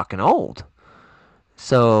pretty fucking old.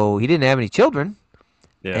 So he didn't have any children.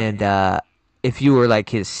 Yeah. And if you were like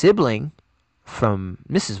his sibling from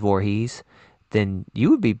Mrs. Voorhees, then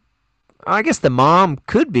you would be, I guess the mom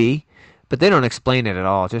could be, but they don't explain it at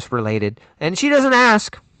all, just related. And she doesn't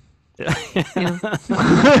ask. You know?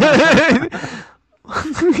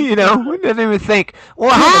 You know, doesn't even think,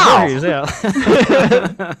 well, how? Voorhees, yeah.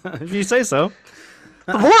 If you say so.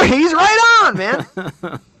 Voorhees, right on, man.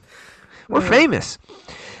 We're famous.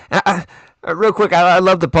 Real quick, I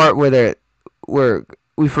love the part where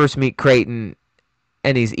we first meet Creighton,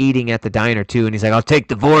 and he's eating at the diner too, and he's like, "I'll take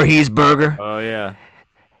the Voorhees burger." Oh yeah.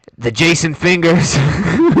 The Jason fingers,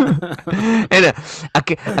 and a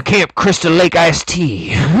Camp Crystal Lake iced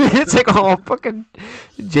tea. It's like all fucking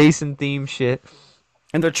Jason theme shit.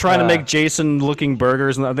 And they're trying to make Jason-looking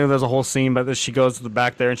burgers, and I think there's a whole scene about this. She goes to the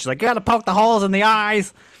back there, and she's like, "You gotta poke the holes in the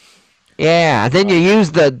eyes." Yeah, then you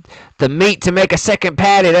use the meat to make a second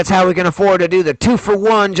patty. That's how we can afford to do the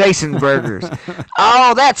 2-for-1 Jason burgers.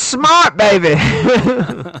 Oh, that's smart, baby.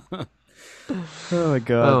 Oh my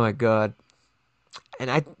god. Oh my god.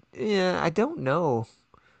 And I don't know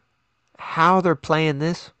how they're playing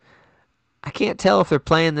this. I can't tell if they're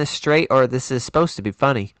playing this straight or this is supposed to be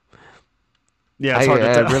funny. Yeah, it's hard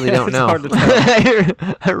to tell. I really don't know. Hard to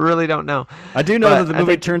tell. I really don't know. I do know But that the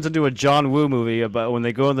movie turns into a John Woo movie about when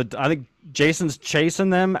they go in the. I think Jason's chasing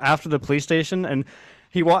them after the police station, and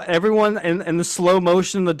everyone in the slow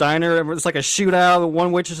motion in the diner. It's like a shootout.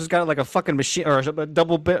 One waitress has got like a fucking machine or a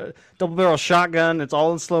double barrel shotgun. It's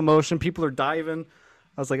all in slow motion. People are diving.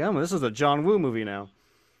 I was like, oh, this is a John Woo movie now.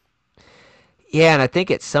 Yeah, and I think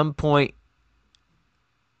at some point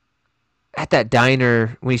at that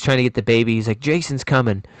diner when he's trying to get the baby, he's like, Jason's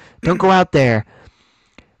coming. Don't go out there.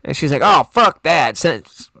 And she's like, oh, fuck that.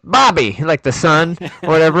 Bobby, like the son, or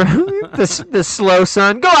whatever, the slow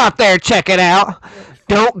son, go out there, check it out.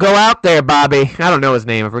 Don't go out there, Bobby. I don't know his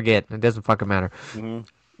name. I forget. It doesn't fucking matter. Mm-hmm.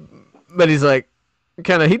 But he's like,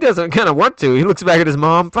 he doesn't want to. He looks back at his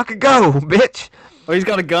mom. Fucking go, bitch. Oh, he's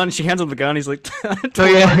got a gun. She hands him the gun. He's like, oh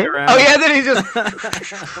yeah. Then he just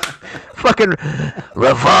fucking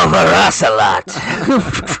revolver ocelot.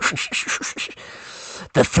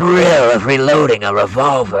 The thrill of reloading a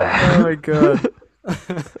revolver. Oh my god.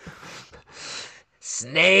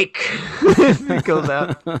 Snake. He goes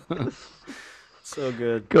out. So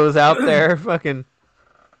good. Goes out there, fucking.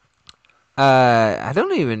 I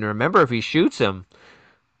don't even remember if he shoots him.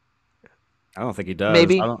 I don't think he does.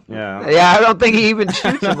 Maybe. I don't think he even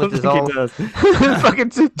shoots him with his old fucking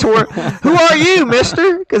tour. Who are you,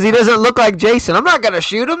 mister? Because he doesn't look like Jason. I'm not going to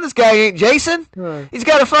shoot him. This guy ain't Jason. He's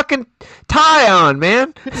got a fucking tie on,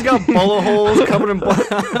 man. He's got bullet holes covered in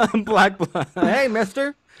black. Hey,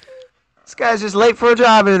 mister. This guy's just late for a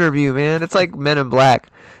job interview, man. It's like Men in Black.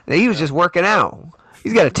 He was just working out.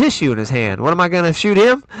 He's got a tissue in his hand. What am I going to shoot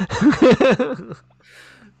him? Oh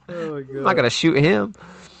my god. I'm not going to shoot him.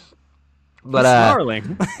 But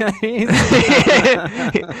snarling.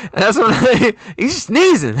 That's what he's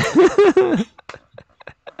sneezing.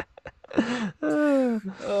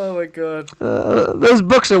 Oh my god. Those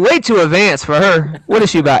books are way too advanced for her. What is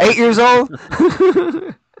she, about 8 years old?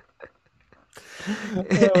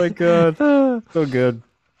 Oh my god. So good.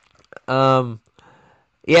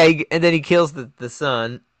 Yeah, and then he kills the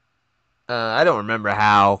son. I don't remember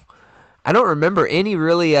how. I don't remember any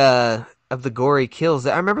really of the gory kills.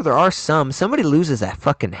 I remember there are some. Somebody loses a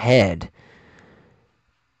fucking head.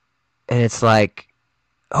 And it's like,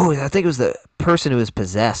 oh, I think it was the person who was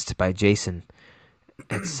possessed by Jason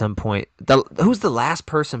at some point. Who's the last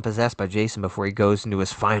person possessed by Jason before he goes into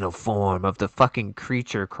his final form of the fucking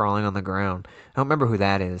creature crawling on the ground? I don't remember who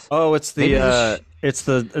that is. Oh, it's it's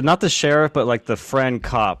not the sheriff, but like the friend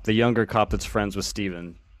cop, the younger cop that's friends with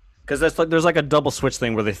Steven. Because there's like a double switch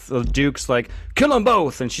thing where the Duke's like, kill them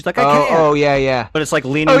both, and she's like, I can't. Oh yeah. But it's like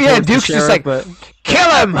leaning. Oh yeah, towards Duke's the sheriff, just like, kill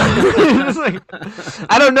him. It's like,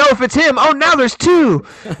 I don't know if it's him. Oh, now there's two.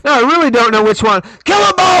 No, I really don't know which one. Kill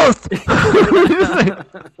them both.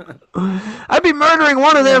 I'd be murdering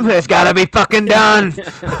one of them. It's gotta be fucking done.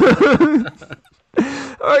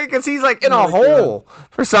 Or because he's like in a hole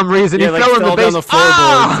for some reason. Yeah, he like fell in the base. down the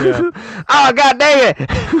floorboards. Yeah. Oh, god dang it.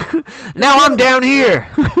 Now I'm down here.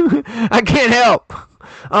 I can't help.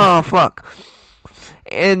 Oh fuck.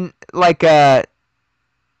 And like yeah,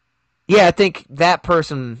 I think that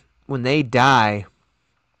person when they die,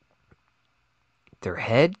 their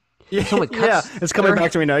head. Yeah, Someone yeah, cuts. it's coming their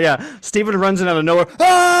back to me now. Yeah, Steven runs in out of nowhere.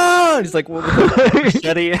 Ah! He's like, well, with a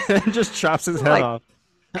machete and just chops his head like off.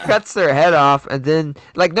 cuts their head off, and then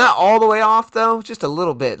like not all the way off though, just a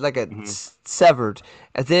little bit, like a Hmm. severed,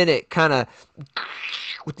 and then it kind of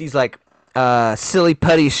with these like silly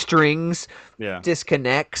putty strings Yeah,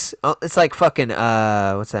 disconnects. It's like fucking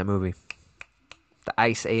what's that movie? The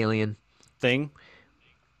Ice Alien. thing.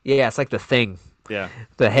 Yeah, it's like the Thing. Yeah,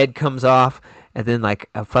 The head comes off, and then like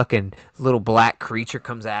a fucking little black creature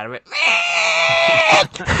comes out of it.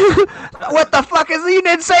 What the fuck is? You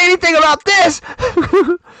didn't say anything about this.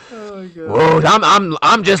 oh my god. Whoa,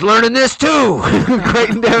 I'm just learning this too.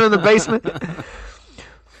 Creighton down in the basement.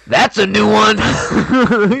 That's a new one.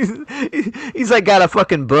 He's like got a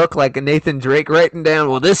fucking book like a Nathan Drake writing down.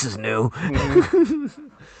 Well, this is new.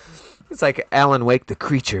 It's like Alan Wake, the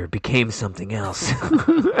creature became something else.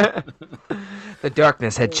 The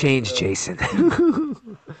darkness had changed Jason.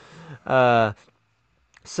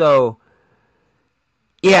 So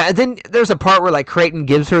yeah, and then there's a part where like Creighton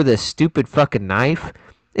gives her this stupid fucking knife.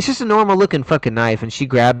 It's just a normal looking fucking knife, and she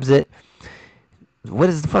grabs it. What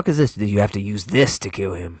is the fuck is this? Do you have to use this to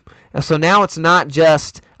kill him? So now it's not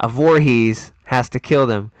just a Voorhees has to kill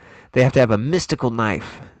them. They have to have a mystical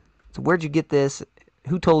knife. So where'd you get this?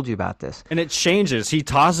 Who told you about this? And it changes. He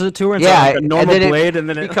tosses it to her, and Yeah, it's like a normal and then blade, and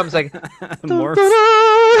then it becomes like morphs.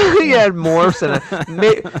 yeah, it morphs,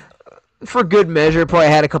 and for good measure, probably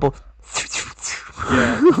had a couple.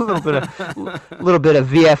 Yeah. a little bit of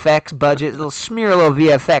VFX budget. Smear a little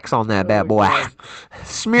VFX on that bad boy.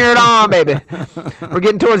 Smear it on, baby. We're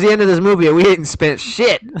getting towards the end of this movie, and we ain't spent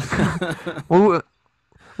shit.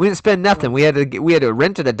 We didn't spend nothing. We had to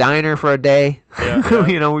rent at a diner for a day. Yeah, yeah.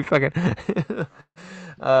 You know, we fucking.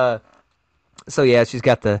 So yeah, she's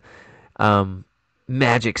got the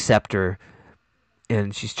magic scepter,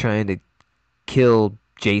 and she's trying to kill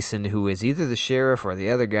Jason, who is either the sheriff or the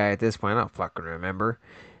other guy at this point. I don't fucking remember.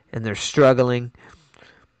 And they're struggling.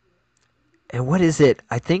 And what is it?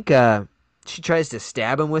 I think she tries to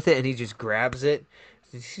stab him with it, and he just grabs it.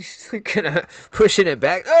 She's like kind of pushing it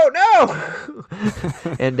back. Oh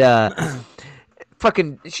no! And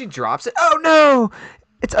fucking, she drops it. Oh no!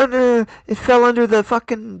 It's under. It fell under the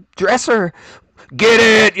fucking dresser. Get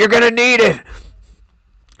it! You're gonna need it.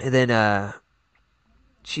 And then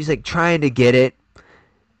she's like trying to get it,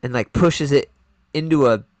 and like pushes it into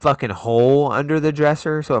a fucking hole under the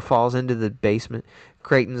dresser, so it falls into the basement.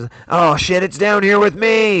 Creighton's, oh shit, it's down here with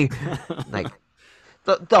me. Like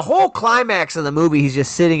the whole climax of the movie, he's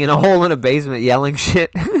just sitting in a hole in a basement yelling shit.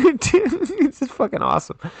 It's just fucking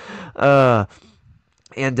awesome.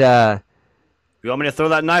 And You want me to throw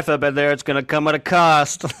that knife up in there? It's gonna come at a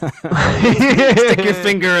cost. Stick your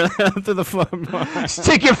finger through the phone.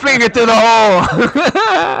 Stick your finger through the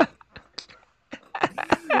hole.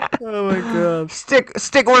 Oh my god.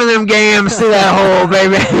 Stick one of them gams through that hole,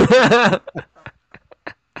 baby.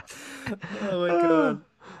 Oh my god.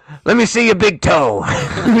 Let me see your big toe.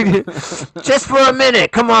 Just for a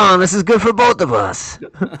minute. Come on, this is good for both of us.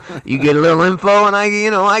 You get a little info, and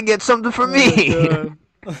I get something for me.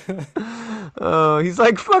 Oh, he's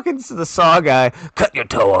like fucking the Saw guy. Cut your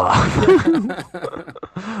toe off.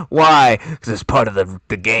 Why? Because it's part of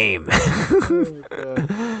the game.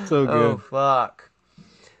 So Oh good. fuck.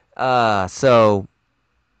 So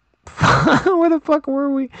where the fuck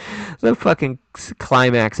were we? The fucking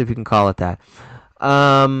climax, if you can call it that.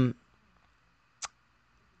 Oh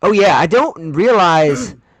yeah, I don't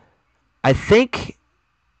realize. I think.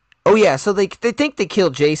 Oh yeah, so they think they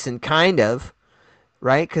killed Jason, kind of,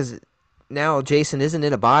 right? Because now Jason isn't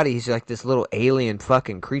in a body. He's like this little alien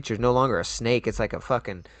fucking creature. It's no longer a snake. It's like a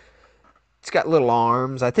fucking. It's got little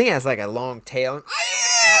arms. I think it has like a long tail.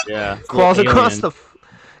 Yeah. Crawls Little across alien.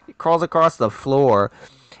 the crawls across the floor,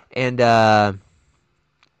 and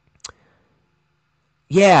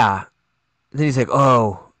yeah. Then he's like,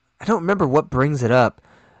 "Oh, I don't remember what brings it up."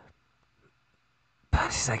 But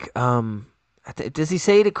he's like, does he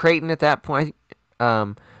say to Creighton at that point?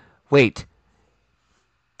 Wait,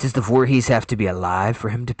 does the Voorhees have to be alive for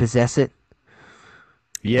him to possess it?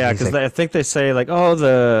 Yeah, He's because like- I think they say like, oh,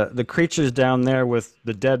 the creature's down there with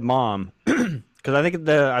the dead mom. Because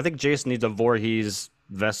I think Jason needs a Voorhees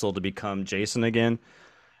vessel to become Jason again,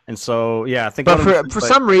 and so yeah, I think. But one of them for says,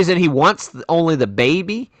 some reason, he wants only the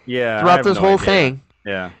baby yeah, I throughout have this no whole idea. thing.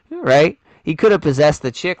 Yeah. Right? He could have possessed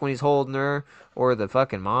the chick when he's holding her, or the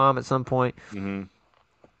fucking mom at some point. Hmm.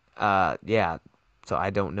 Yeah. So I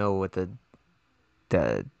don't know what the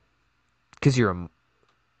because you're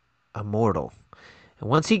immortal. And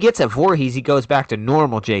once he gets at Voorhees, he goes back to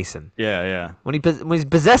normal Jason. Yeah. When he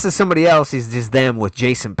possesses somebody else, he's just them with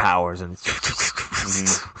Jason powers and,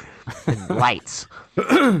 and lights,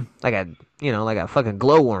 like a fucking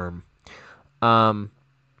glowworm.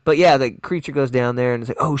 But yeah, the creature goes down there and it's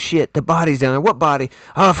like, oh shit, the body's down there. What body?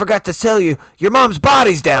 Oh, I forgot to tell you, your mom's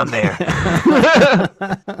body's down there.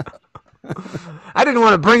 I didn't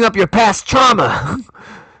want to bring up your past trauma.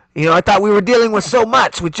 I thought we were dealing with so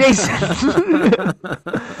much with Jason.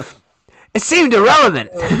 It seemed irrelevant.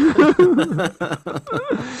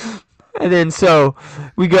 And then so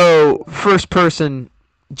we go first person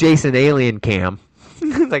Jason alien cam.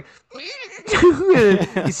 Like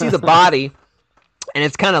you see the body and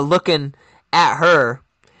it's kind of looking at her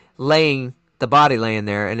laying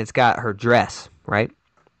there and it's got her dress, right?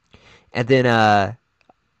 And then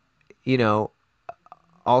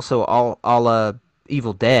also all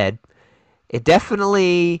Evil Dead, it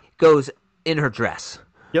definitely goes in her dress.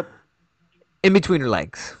 Yep. In between her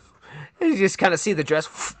legs. And you just kind of see the dress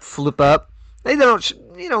flip up. They don't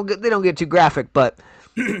get too graphic, but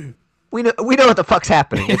we know what the fuck's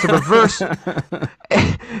happening. It's a reverse.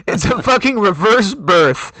 It's a fucking reverse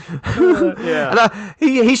birth. Yeah.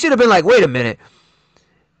 He should have been like, wait a minute.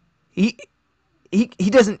 He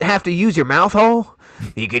doesn't have to use your mouth hole.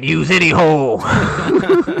 He can use any hole.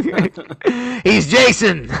 He's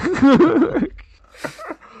Jason.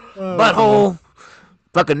 Butthole.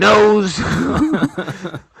 Fucking nose.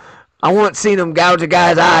 I once seen him gouge a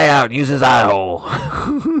guy's eye out and use his eye hole.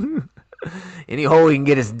 Any hole he can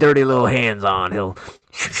get his dirty little hands on, he'll...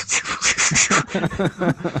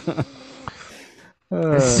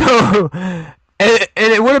 So... And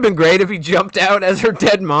it would have been great if he jumped out as her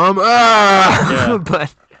dead mom. Yeah.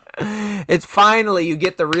 But it's finally you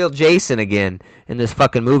get the real Jason again in this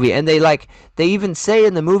fucking movie. And they even say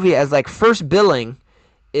in the movie as like first billing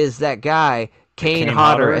is that guy Kane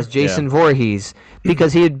Hodder as Jason Voorhees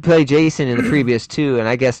because he had played Jason in the previous two, and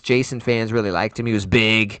I guess Jason fans really liked him. He was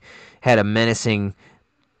big, had a menacing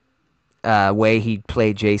way he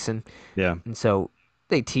played Jason. Yeah. And so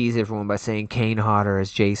they tease everyone by saying Kane Hodder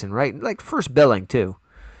as Jason, right? Like first billing too.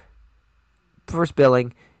 First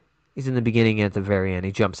billing, he's in the beginning and at the very end.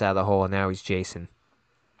 He jumps out of the hole and now he's Jason.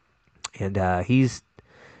 And he's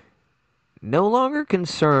no longer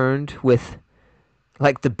concerned with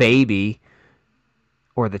like the baby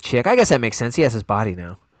or the chick. I guess that makes sense. He has his body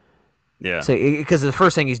now. Yeah. So because the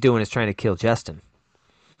first thing he's doing is trying to kill Justin.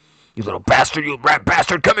 You little bastard, you rat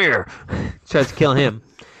bastard, come here. Tries to kill him.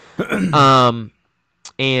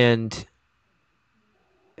 And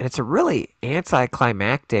it's a really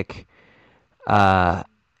anticlimactic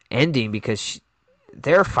ending because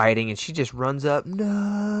they're fighting and she just runs up.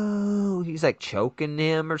 No, he's like choking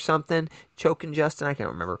him or something, choking Justin. I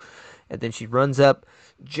can't remember. And then she runs up,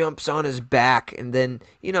 jumps on his back, and then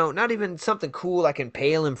not even something cool like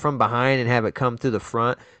impale him from behind and have it come through the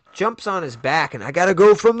front. Jumps on his back, and I gotta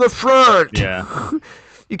go from the front. Yeah,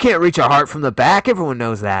 you can't reach a heart from the back. Everyone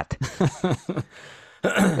knows that.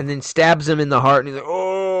 And then stabs him in the heart, and he's like,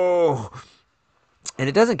 oh. And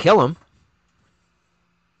it doesn't kill him.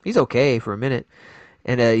 He's okay for a minute.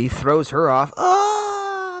 And he throws her off.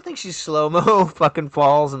 Oh, I think she's slow-mo, fucking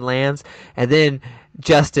falls and lands. And then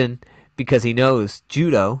Justin, because he knows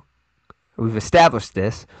judo, we've established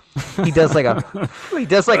this, he does like a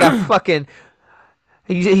fucking,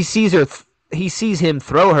 he sees her, he sees him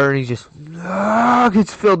throw her, and he just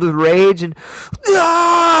gets filled with rage, and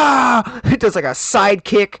he does like a side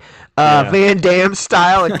kick, Van Damme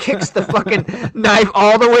style, and kicks the fucking knife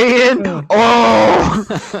all the way in. Oh,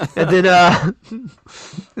 and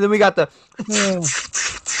then we got the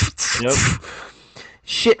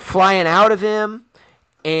shit flying out of him,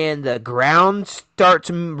 and the ground starts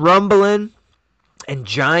rumbling, and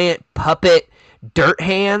giant puppet dirt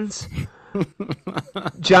hands.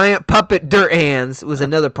 Giant puppet dirt hands was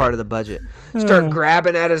another part of the budget. Start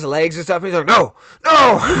grabbing at his legs and stuff. He's like, no.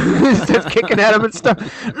 Starts kicking at him and stuff.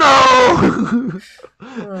 No.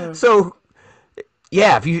 So,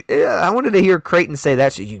 yeah, I wanted to hear Creighton say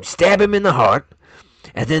that. So you stab him in the heart,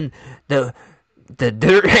 and then the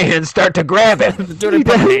dirt hands start to grab him. The dirty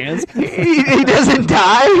hands. He doesn't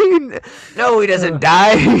die. No, he doesn't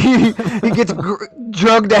die. He gets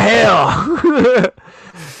drugged to hell.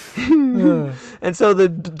 And so the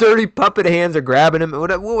dirty puppet hands are grabbing him.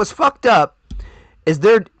 What was fucked up is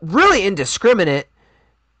they're really indiscriminate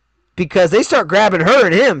because they start grabbing her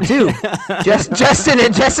and him too. Justin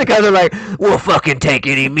and Jessica, they're like, we'll fucking take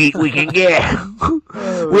any meat we can get.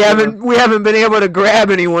 We haven't been able to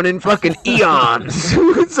grab anyone in fucking eons.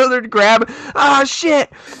 So they're grabbing. Oh shit!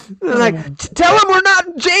 They're like, tell him we're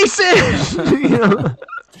not Jason.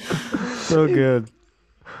 So good.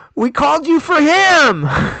 We called you for him.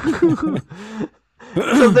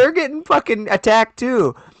 So they're getting fucking attacked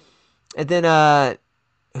too. And then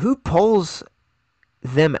who pulls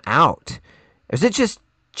them out? Is it just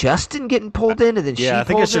Justin getting pulled in and then she Yeah, I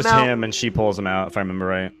think pulls it's just him out? him, and she pulls him out, if I remember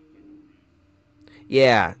right.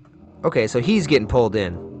 Yeah. Okay, so he's getting pulled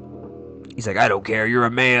in. He's like, I don't care. You're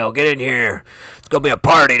a male. Get in here. It's gonna be a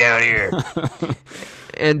party down here.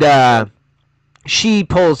 And she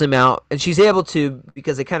pulls him out, and she's able to,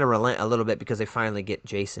 because they kind of relent a little bit because they finally get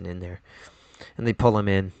Jason in there, and they pull him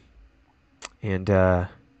in, and I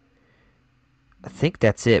think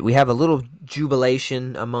that's it. We have a little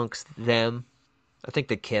jubilation amongst them. I think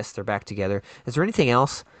they kiss. They're back together. Is there anything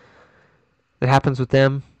else that happens with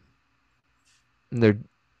them? And they're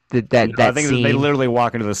that I think scene. they literally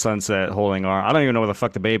walk into the sunset holding arm. I don't even know where the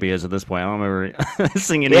fuck the baby is at this point. I don't remember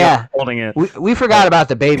seeing it holding it. We forgot about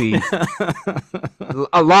the baby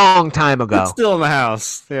a long time ago. It's still in the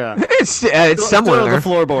house. Yeah. It's somewhere. Still on the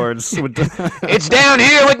floorboards. It's down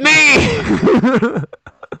here with me.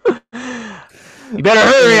 You better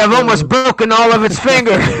hurry. I've almost broken all of its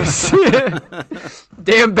fingers.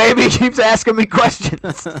 Damn baby keeps asking me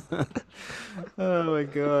questions. Oh my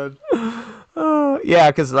god.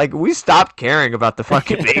 Yeah, because like we stopped caring about the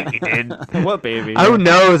fucking baby, dude. What baby? Who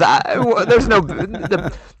knows? There's no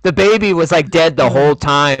the baby was like dead the whole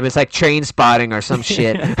time. It's like Train Spotting or some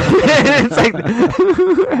shit. It's like.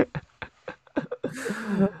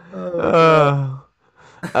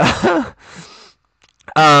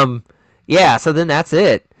 Yeah. So then that's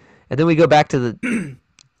it, and then we go back to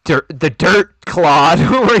the dirt clod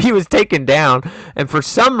where he was taken down, and for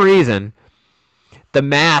some reason, the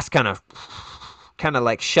mask kind of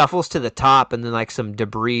like shuffles to the top, and then like some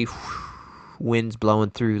debris, winds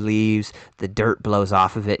blowing through leaves, the dirt blows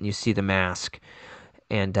off of it, and you see the mask,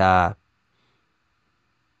 and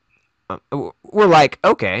we're like,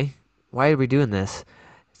 okay, why are we doing this?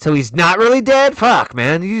 So he's not really dead? Fuck,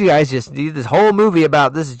 man. You guys just did this whole movie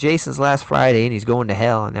about this is Jason's last Friday and he's going to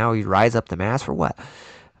hell, and now he rides up the mask for what?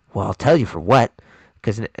 Well, I'll tell you for what.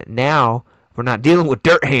 Because now we're not dealing with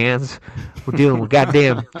dirt hands. We're dealing with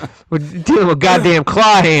goddamn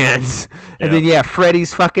claw hands. And then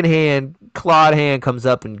Freddy's fucking clawed hand comes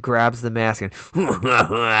up and grabs the mask and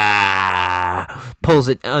pulls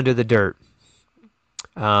it under the dirt.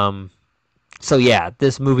 So yeah,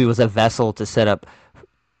 this movie was a vessel to set up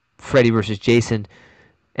Freddy versus Jason,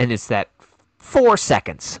 and it's that 4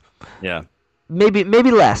 seconds. Yeah. Maybe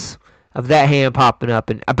less of that hand popping up,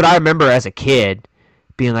 but I remember as a kid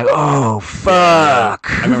being like, "Oh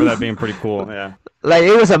fuck!" I remember that being pretty cool. Yeah. Like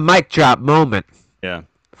it was a mic drop moment. Yeah.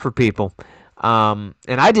 For people, and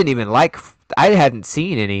I didn't even I hadn't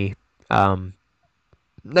seen any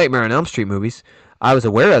Nightmare on Elm Street movies. I was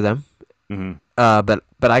aware of them, but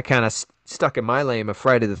I kind of stuck in my lane of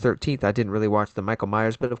Friday the 13th. I didn't really watch the Michael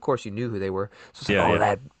Myers, but of course you knew who they were. So it's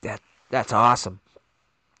like, that's awesome.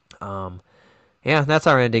 Yeah, that's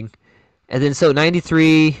our ending. And then so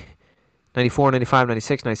 93, 94, 95,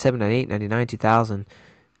 96, 97, 98, 99, 2000.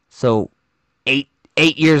 So 8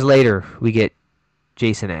 years later, we get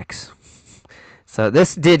Jason X. So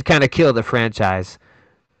this did kind of kill the franchise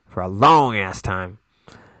for a long ass time.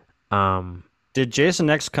 Did Jason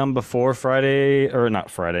X come before Friday or not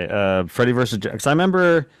Friday? Freddy versus because I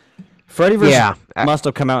remember Freddy versus must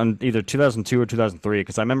have come out in either 2002 or 2003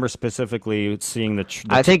 because I remember specifically seeing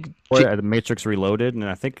I think the Matrix Reloaded, and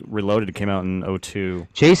I think Reloaded came out in 2002.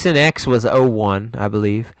 Jason X was 2001, I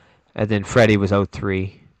believe, and then Freddy was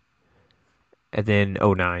 2003, and then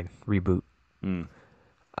 2009 reboot.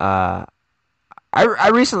 I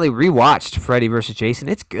recently rewatched Freddy versus Jason.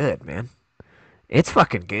 It's good, man. It's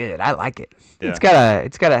fucking good. I like it. Yeah.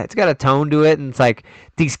 It's got a tone to it, and it's like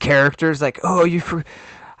these characters, like, oh,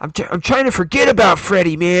 I'm trying to forget about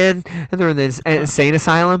Freddy, man, and they're in this insane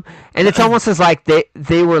asylum, and it's almost as like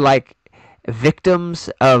they were like victims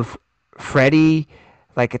of Freddy,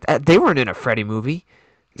 like they weren't in a Freddy movie,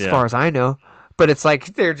 as far as I know, but it's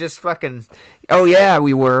like they're just fucking. Oh yeah,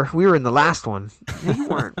 we were in the last one. No, you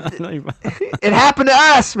weren't. It happened to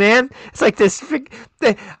us, man. It's like this.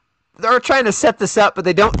 They're trying to set this up, but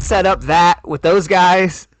they don't set up that with those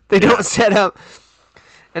guys. They don't set up,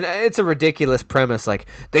 and it's a ridiculous premise. Like,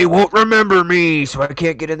 they won't remember me, so I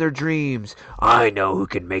can't get in their dreams. I know who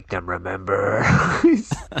can make them remember. He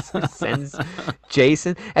sends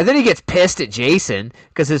Jason, and then he gets pissed at Jason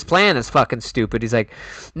because his plan is fucking stupid. He's like,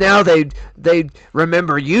 now they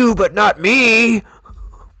remember you, but not me.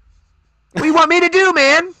 What do you want me to do,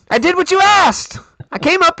 man? I did what you asked. I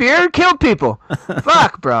came up here and killed people.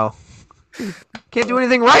 Fuck, bro. Can't do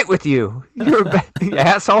anything right with you. You're you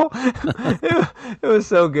asshole. It was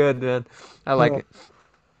so good, man. I like it.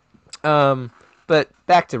 But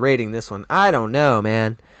back to rating this one. I don't know,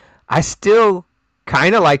 man. I still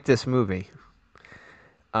kind of like this movie.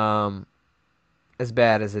 As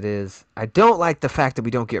bad as it is, I don't like the fact that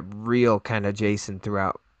we don't get real kind of Jason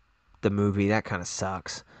throughout the movie. That kind of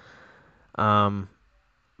sucks.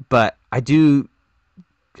 But I do.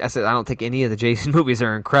 I said I don't think any of the Jason movies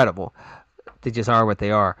are incredible. They just are what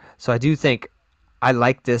they are. So I do think I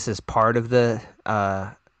like this as part of the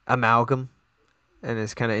amalgam, and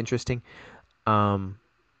it's kind of interesting. Oh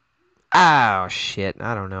shit!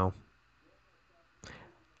 I don't know.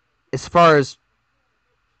 As far as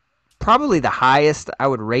probably the highest I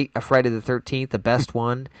would rate a Friday the 13th, the best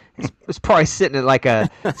one, it's probably sitting at like a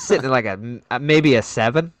maybe a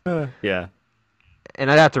 7. Yeah. And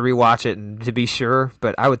I'd have to rewatch it to be sure,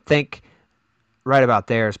 but I would think right about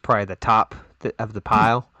there is probably the top of the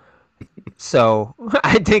pile. So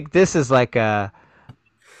I think this is like a.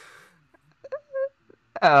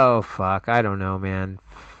 Oh fuck! I don't know, man.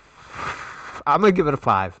 I'm gonna give it a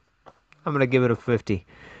 5. I'm gonna give it a 50.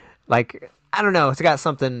 Like I don't know. It's got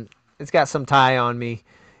something. It's got some tie on me.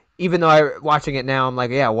 Even though watching it now, I'm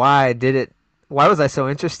like, yeah, why did it? Why was I so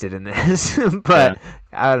interested in this? But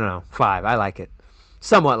yeah. I don't know. 5. I like it.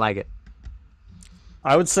 Somewhat like it.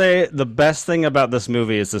 I would say the best thing about this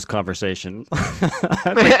movie is this conversation.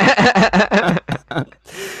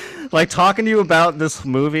 Like talking to you about this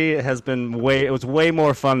movie has been it was way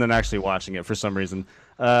more fun than actually watching it for some reason.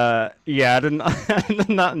 Yeah, I did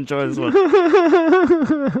not enjoy this one.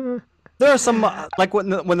 There are some like when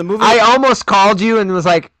the movie. I almost called you and was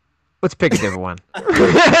like, "Let's pick a different one."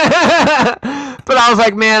 But I was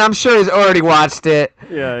like, "Man, I'm sure he's already watched it."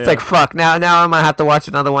 Yeah, it's like fuck. Now I'm gonna have to watch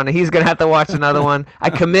another one. And he's gonna have to watch another one. I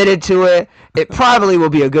committed to it. It probably will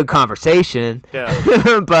be a good conversation.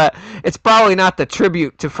 Yeah. But it's probably not the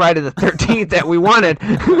tribute to Friday the 13th that we wanted.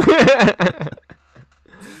 Here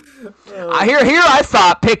I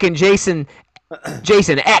thought picking Jason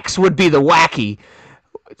X would be the wacky,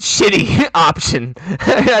 shitty option.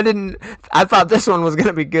 I thought this one was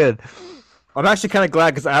gonna be good. I'm actually kind of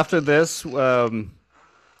glad because after this,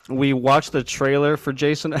 we watched the trailer for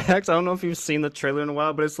Jason X. I don't know if you've seen the trailer in a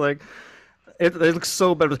while, but it's like it looks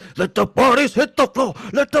so bad. Let the bodies hit the floor.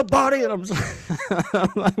 Let the body. And I'm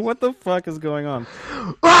like, what the fuck is going on?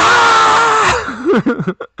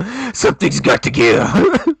 Something's got to give.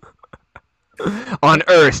 On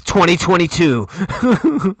Earth 2022.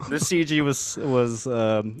 The CG was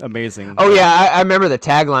amazing. Oh yeah, I remember the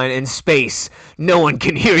tagline, "In space, no one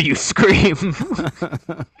can hear you scream."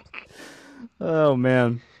 Oh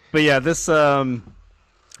man. But yeah, this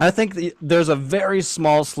I think there's a very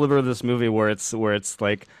small sliver of this movie where it's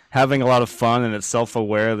like having a lot of fun and it's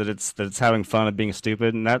self-aware that it's having fun and being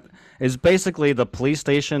stupid, and that is basically the police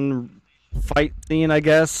station fight scene, I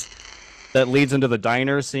guess. That leads into the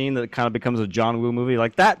diner scene that kind of becomes a John Woo movie.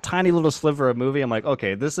 Like that tiny little sliver of movie, I'm like,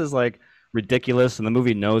 okay, this is like ridiculous, and the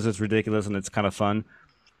movie knows it's ridiculous, and it's kind of fun.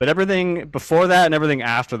 But everything before that and everything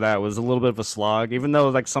after that was a little bit of a slog, even though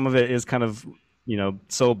like some of it is kind of,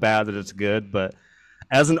 so bad that it's good. But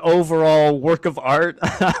as an overall work of art,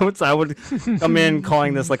 I would come in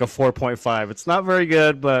calling this like a 4.5. It's not very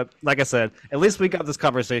good, but like I said, at least we got this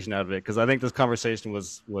conversation out of it, because I think this conversation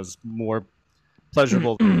was more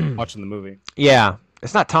pleasurable watching the movie. Yeah,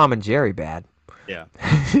 it's not Tom and Jerry bad. Yeah.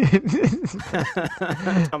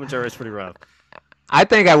 Tom and Jerry is pretty rough. I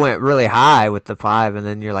think I went really high with the 5, and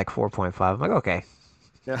then you're like 4.5. I'm like, okay.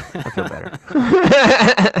 Yeah. I feel better.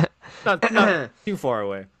 not too far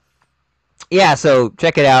away. Yeah, so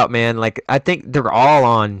check it out, man. Like, I think they're all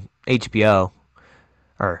on HBO.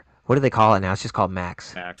 Or what do they call it now? It's just called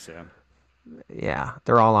Max. Max, yeah. Yeah,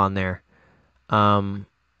 they're all on there.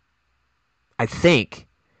 I think,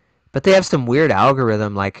 but they have some weird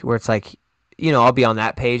algorithm, like where it's like, I'll be on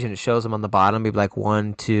that page and it shows them on the bottom, maybe like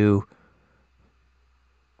 1, 2,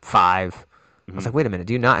 5. I was like, wait a minute,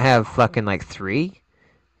 do you not have fucking like 3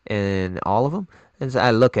 in all of them? And so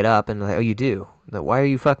I look it up and like, oh, you do. Like, why are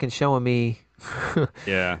you fucking showing me?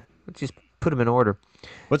 Yeah, just put them in order.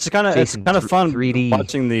 Well, it's kind of fun 3D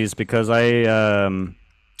watching these because oh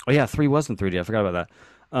yeah, 3 was in 3D. I forgot about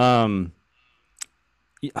that.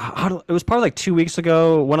 It was probably like 2 weeks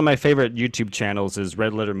ago. One of my favorite YouTube channels is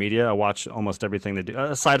Red Letter Media. I watch almost everything they do,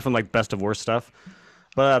 aside from like best of worst stuff.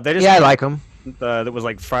 But they just I like them. That was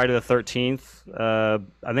like Friday the 13th.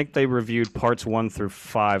 I think they reviewed parts 1 through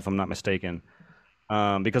 5, if I'm not mistaken.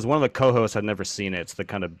 Because one of the co-hosts had never seen it. It's the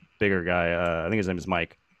kind of bigger guy. I think his name is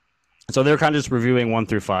Mike. So they were kind of just reviewing 1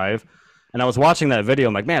 through 5. And I was watching that video.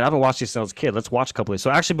 I'm like, man, I haven't watched these since I was a kid. Let's watch a couple of these.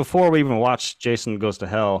 So actually, before we even watched Jason Goes to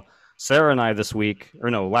Hell, Sarah and I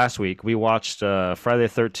last week, we watched Friday the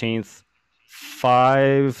 13th,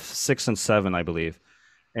 5, 6, and 7, I believe.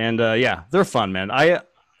 And yeah, they're fun, man.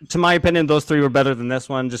 To my opinion, those three were better than this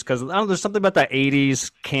one, just because there's something about that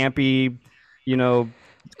 '80s campy,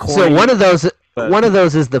 corny, So one of those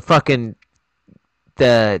but- is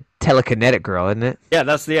the telekinetic girl, isn't it? Yeah,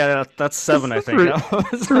 that's 7, I think.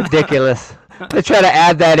 It's ridiculous. They try to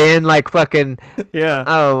add that in like fucking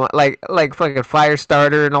Yeah. like fucking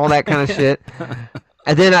Firestarter and all that kind of shit.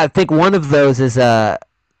 And then I think one of those is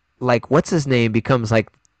like what's his name becomes like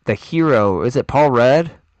the hero. Is it Paul Rudd?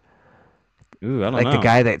 Ooh, I don't Like know. the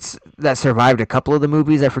guy that survived a couple of the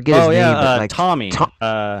movies. I forget his Oh name. yeah, But like Tommy.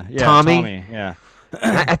 Yeah, Tommy. Yeah.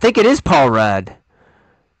 I think it is Paul Rudd,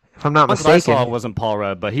 if I'm not One that I mistaken. saw wasn't Paul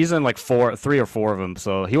Rudd, but he's in like 3 or 4 of them.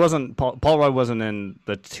 So he wasn't Paul Rudd wasn't in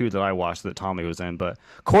the 2 that I watched that Tommy was in. But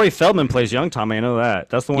Corey Feldman plays young Tommy. I know that.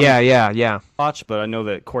 That's the one Yeah. I watched. But I know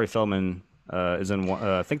that Corey Feldman is in one,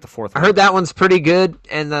 I think the 4th I one. heard that one's pretty good,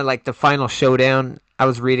 and then like the final showdown. I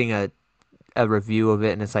was reading a review of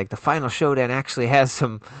it, and it's like the final showdown actually has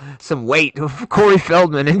some weight of Corey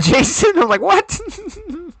Feldman and Jason. I'm like, what?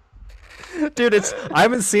 Dude, I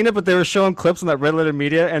haven't seen it, but they were showing clips on that Red Letter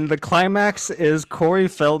Media, and the climax is Corey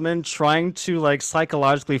Feldman trying to like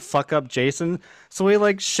psychologically fuck up Jason. So he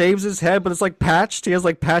like shaves his head, but it's like patched. He has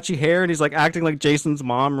like patchy hair, and he's like acting like Jason's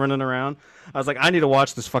mom running around. I was like, I need to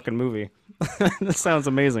watch this fucking movie. This sounds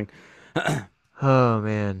amazing. Oh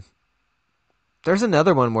man, there's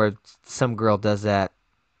another one where some girl does that.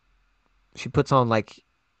 She puts on like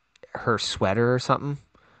her sweater or something.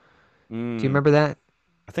 Do you remember that?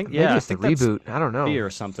 I think Maybe yeah, I it's the think that's reboot. I don't know. or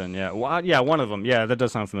something. Yeah, well, yeah, one of them. Yeah, that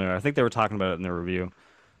does sound familiar. I think they were talking about it in their review.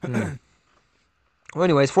 Well,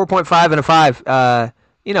 anyways, 4.5 and a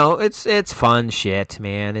 5. It's fun shit,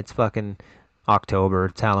 man. It's fucking October.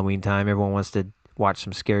 It's Halloween time. Everyone wants to watch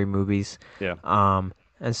some scary movies. Yeah.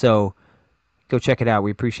 And so go check it out.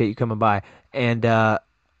 We appreciate you coming by. And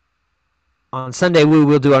on Sunday we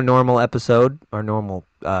will do our normal episode, our normal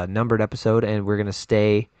numbered episode, and we're gonna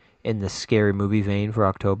stay in the scary movie vein for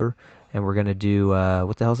October. And we're gonna do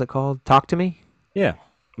what the hell is it called? Talk to Me. Yeah,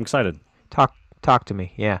 I'm excited. Talk to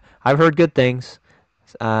Me. Yeah, I've heard good things,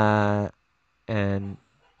 and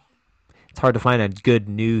it's hard to find a good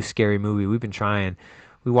new scary movie. We've been trying.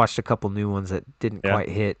 We watched a couple new ones that didn't Yeah. quite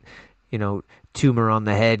hit. Tumor on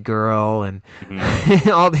the Head Girl and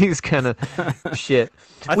Mhm. all these kind of shit.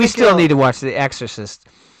 I We think still it'll- need to watch The Exorcist.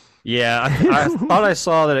 Yeah, I thought I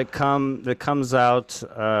saw that it comes out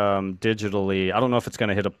digitally. I don't know if it's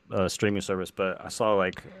gonna hit a streaming service, but I saw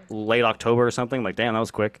like late October or something. Like, damn, that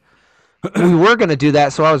was quick. We were gonna do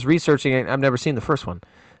that, so I was researching it. I've never seen the first one,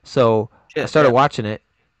 so I Shit, started yeah. watching it,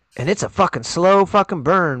 and it's a fucking slow fucking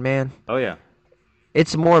burn, man. Oh yeah.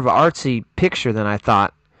 It's more of an artsy picture than I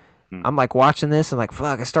thought. Hmm. I'm like watching this and like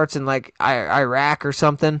fuck, it starts in like Iraq or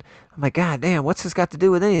something. I'm like, God damn, what's this got to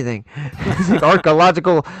do with anything? It's like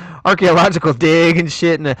archaeological dig and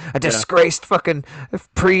shit, and a disgraced fucking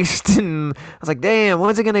priest. And I was like, damn,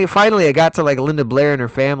 when's it gonna? Finally, I got to like Linda Blair and her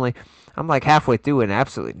family. I'm like halfway through and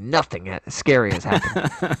absolutely nothing scary has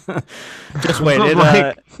happened. Just wait. I'm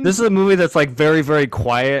like- This is a movie that's like very, very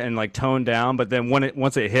quiet and like toned down, but then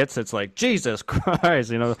once it hits, it's like Jesus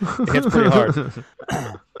Christ, it hits pretty hard.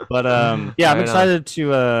 But yeah, I'm Right on. excited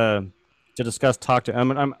to discuss Talk to.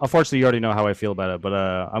 I'm unfortunately you already know how I feel about it, but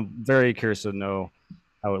I'm very curious to know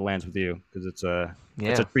how it lands with you because it's a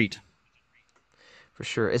Yeah. treat. For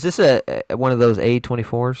sure. Is this a one of those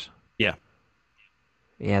A24s? Yeah.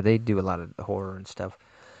 Yeah, they do a lot of horror and stuff.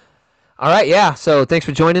 All right, yeah. So thanks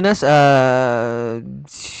for joining us.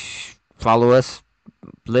 Follow us,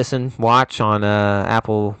 listen, watch on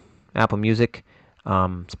Apple Music,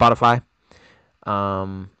 Spotify,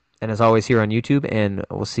 and as always here on YouTube. And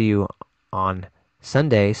we'll see you on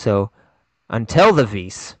Sunday. So until the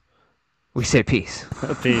V's, we say peace.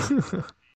 Peace.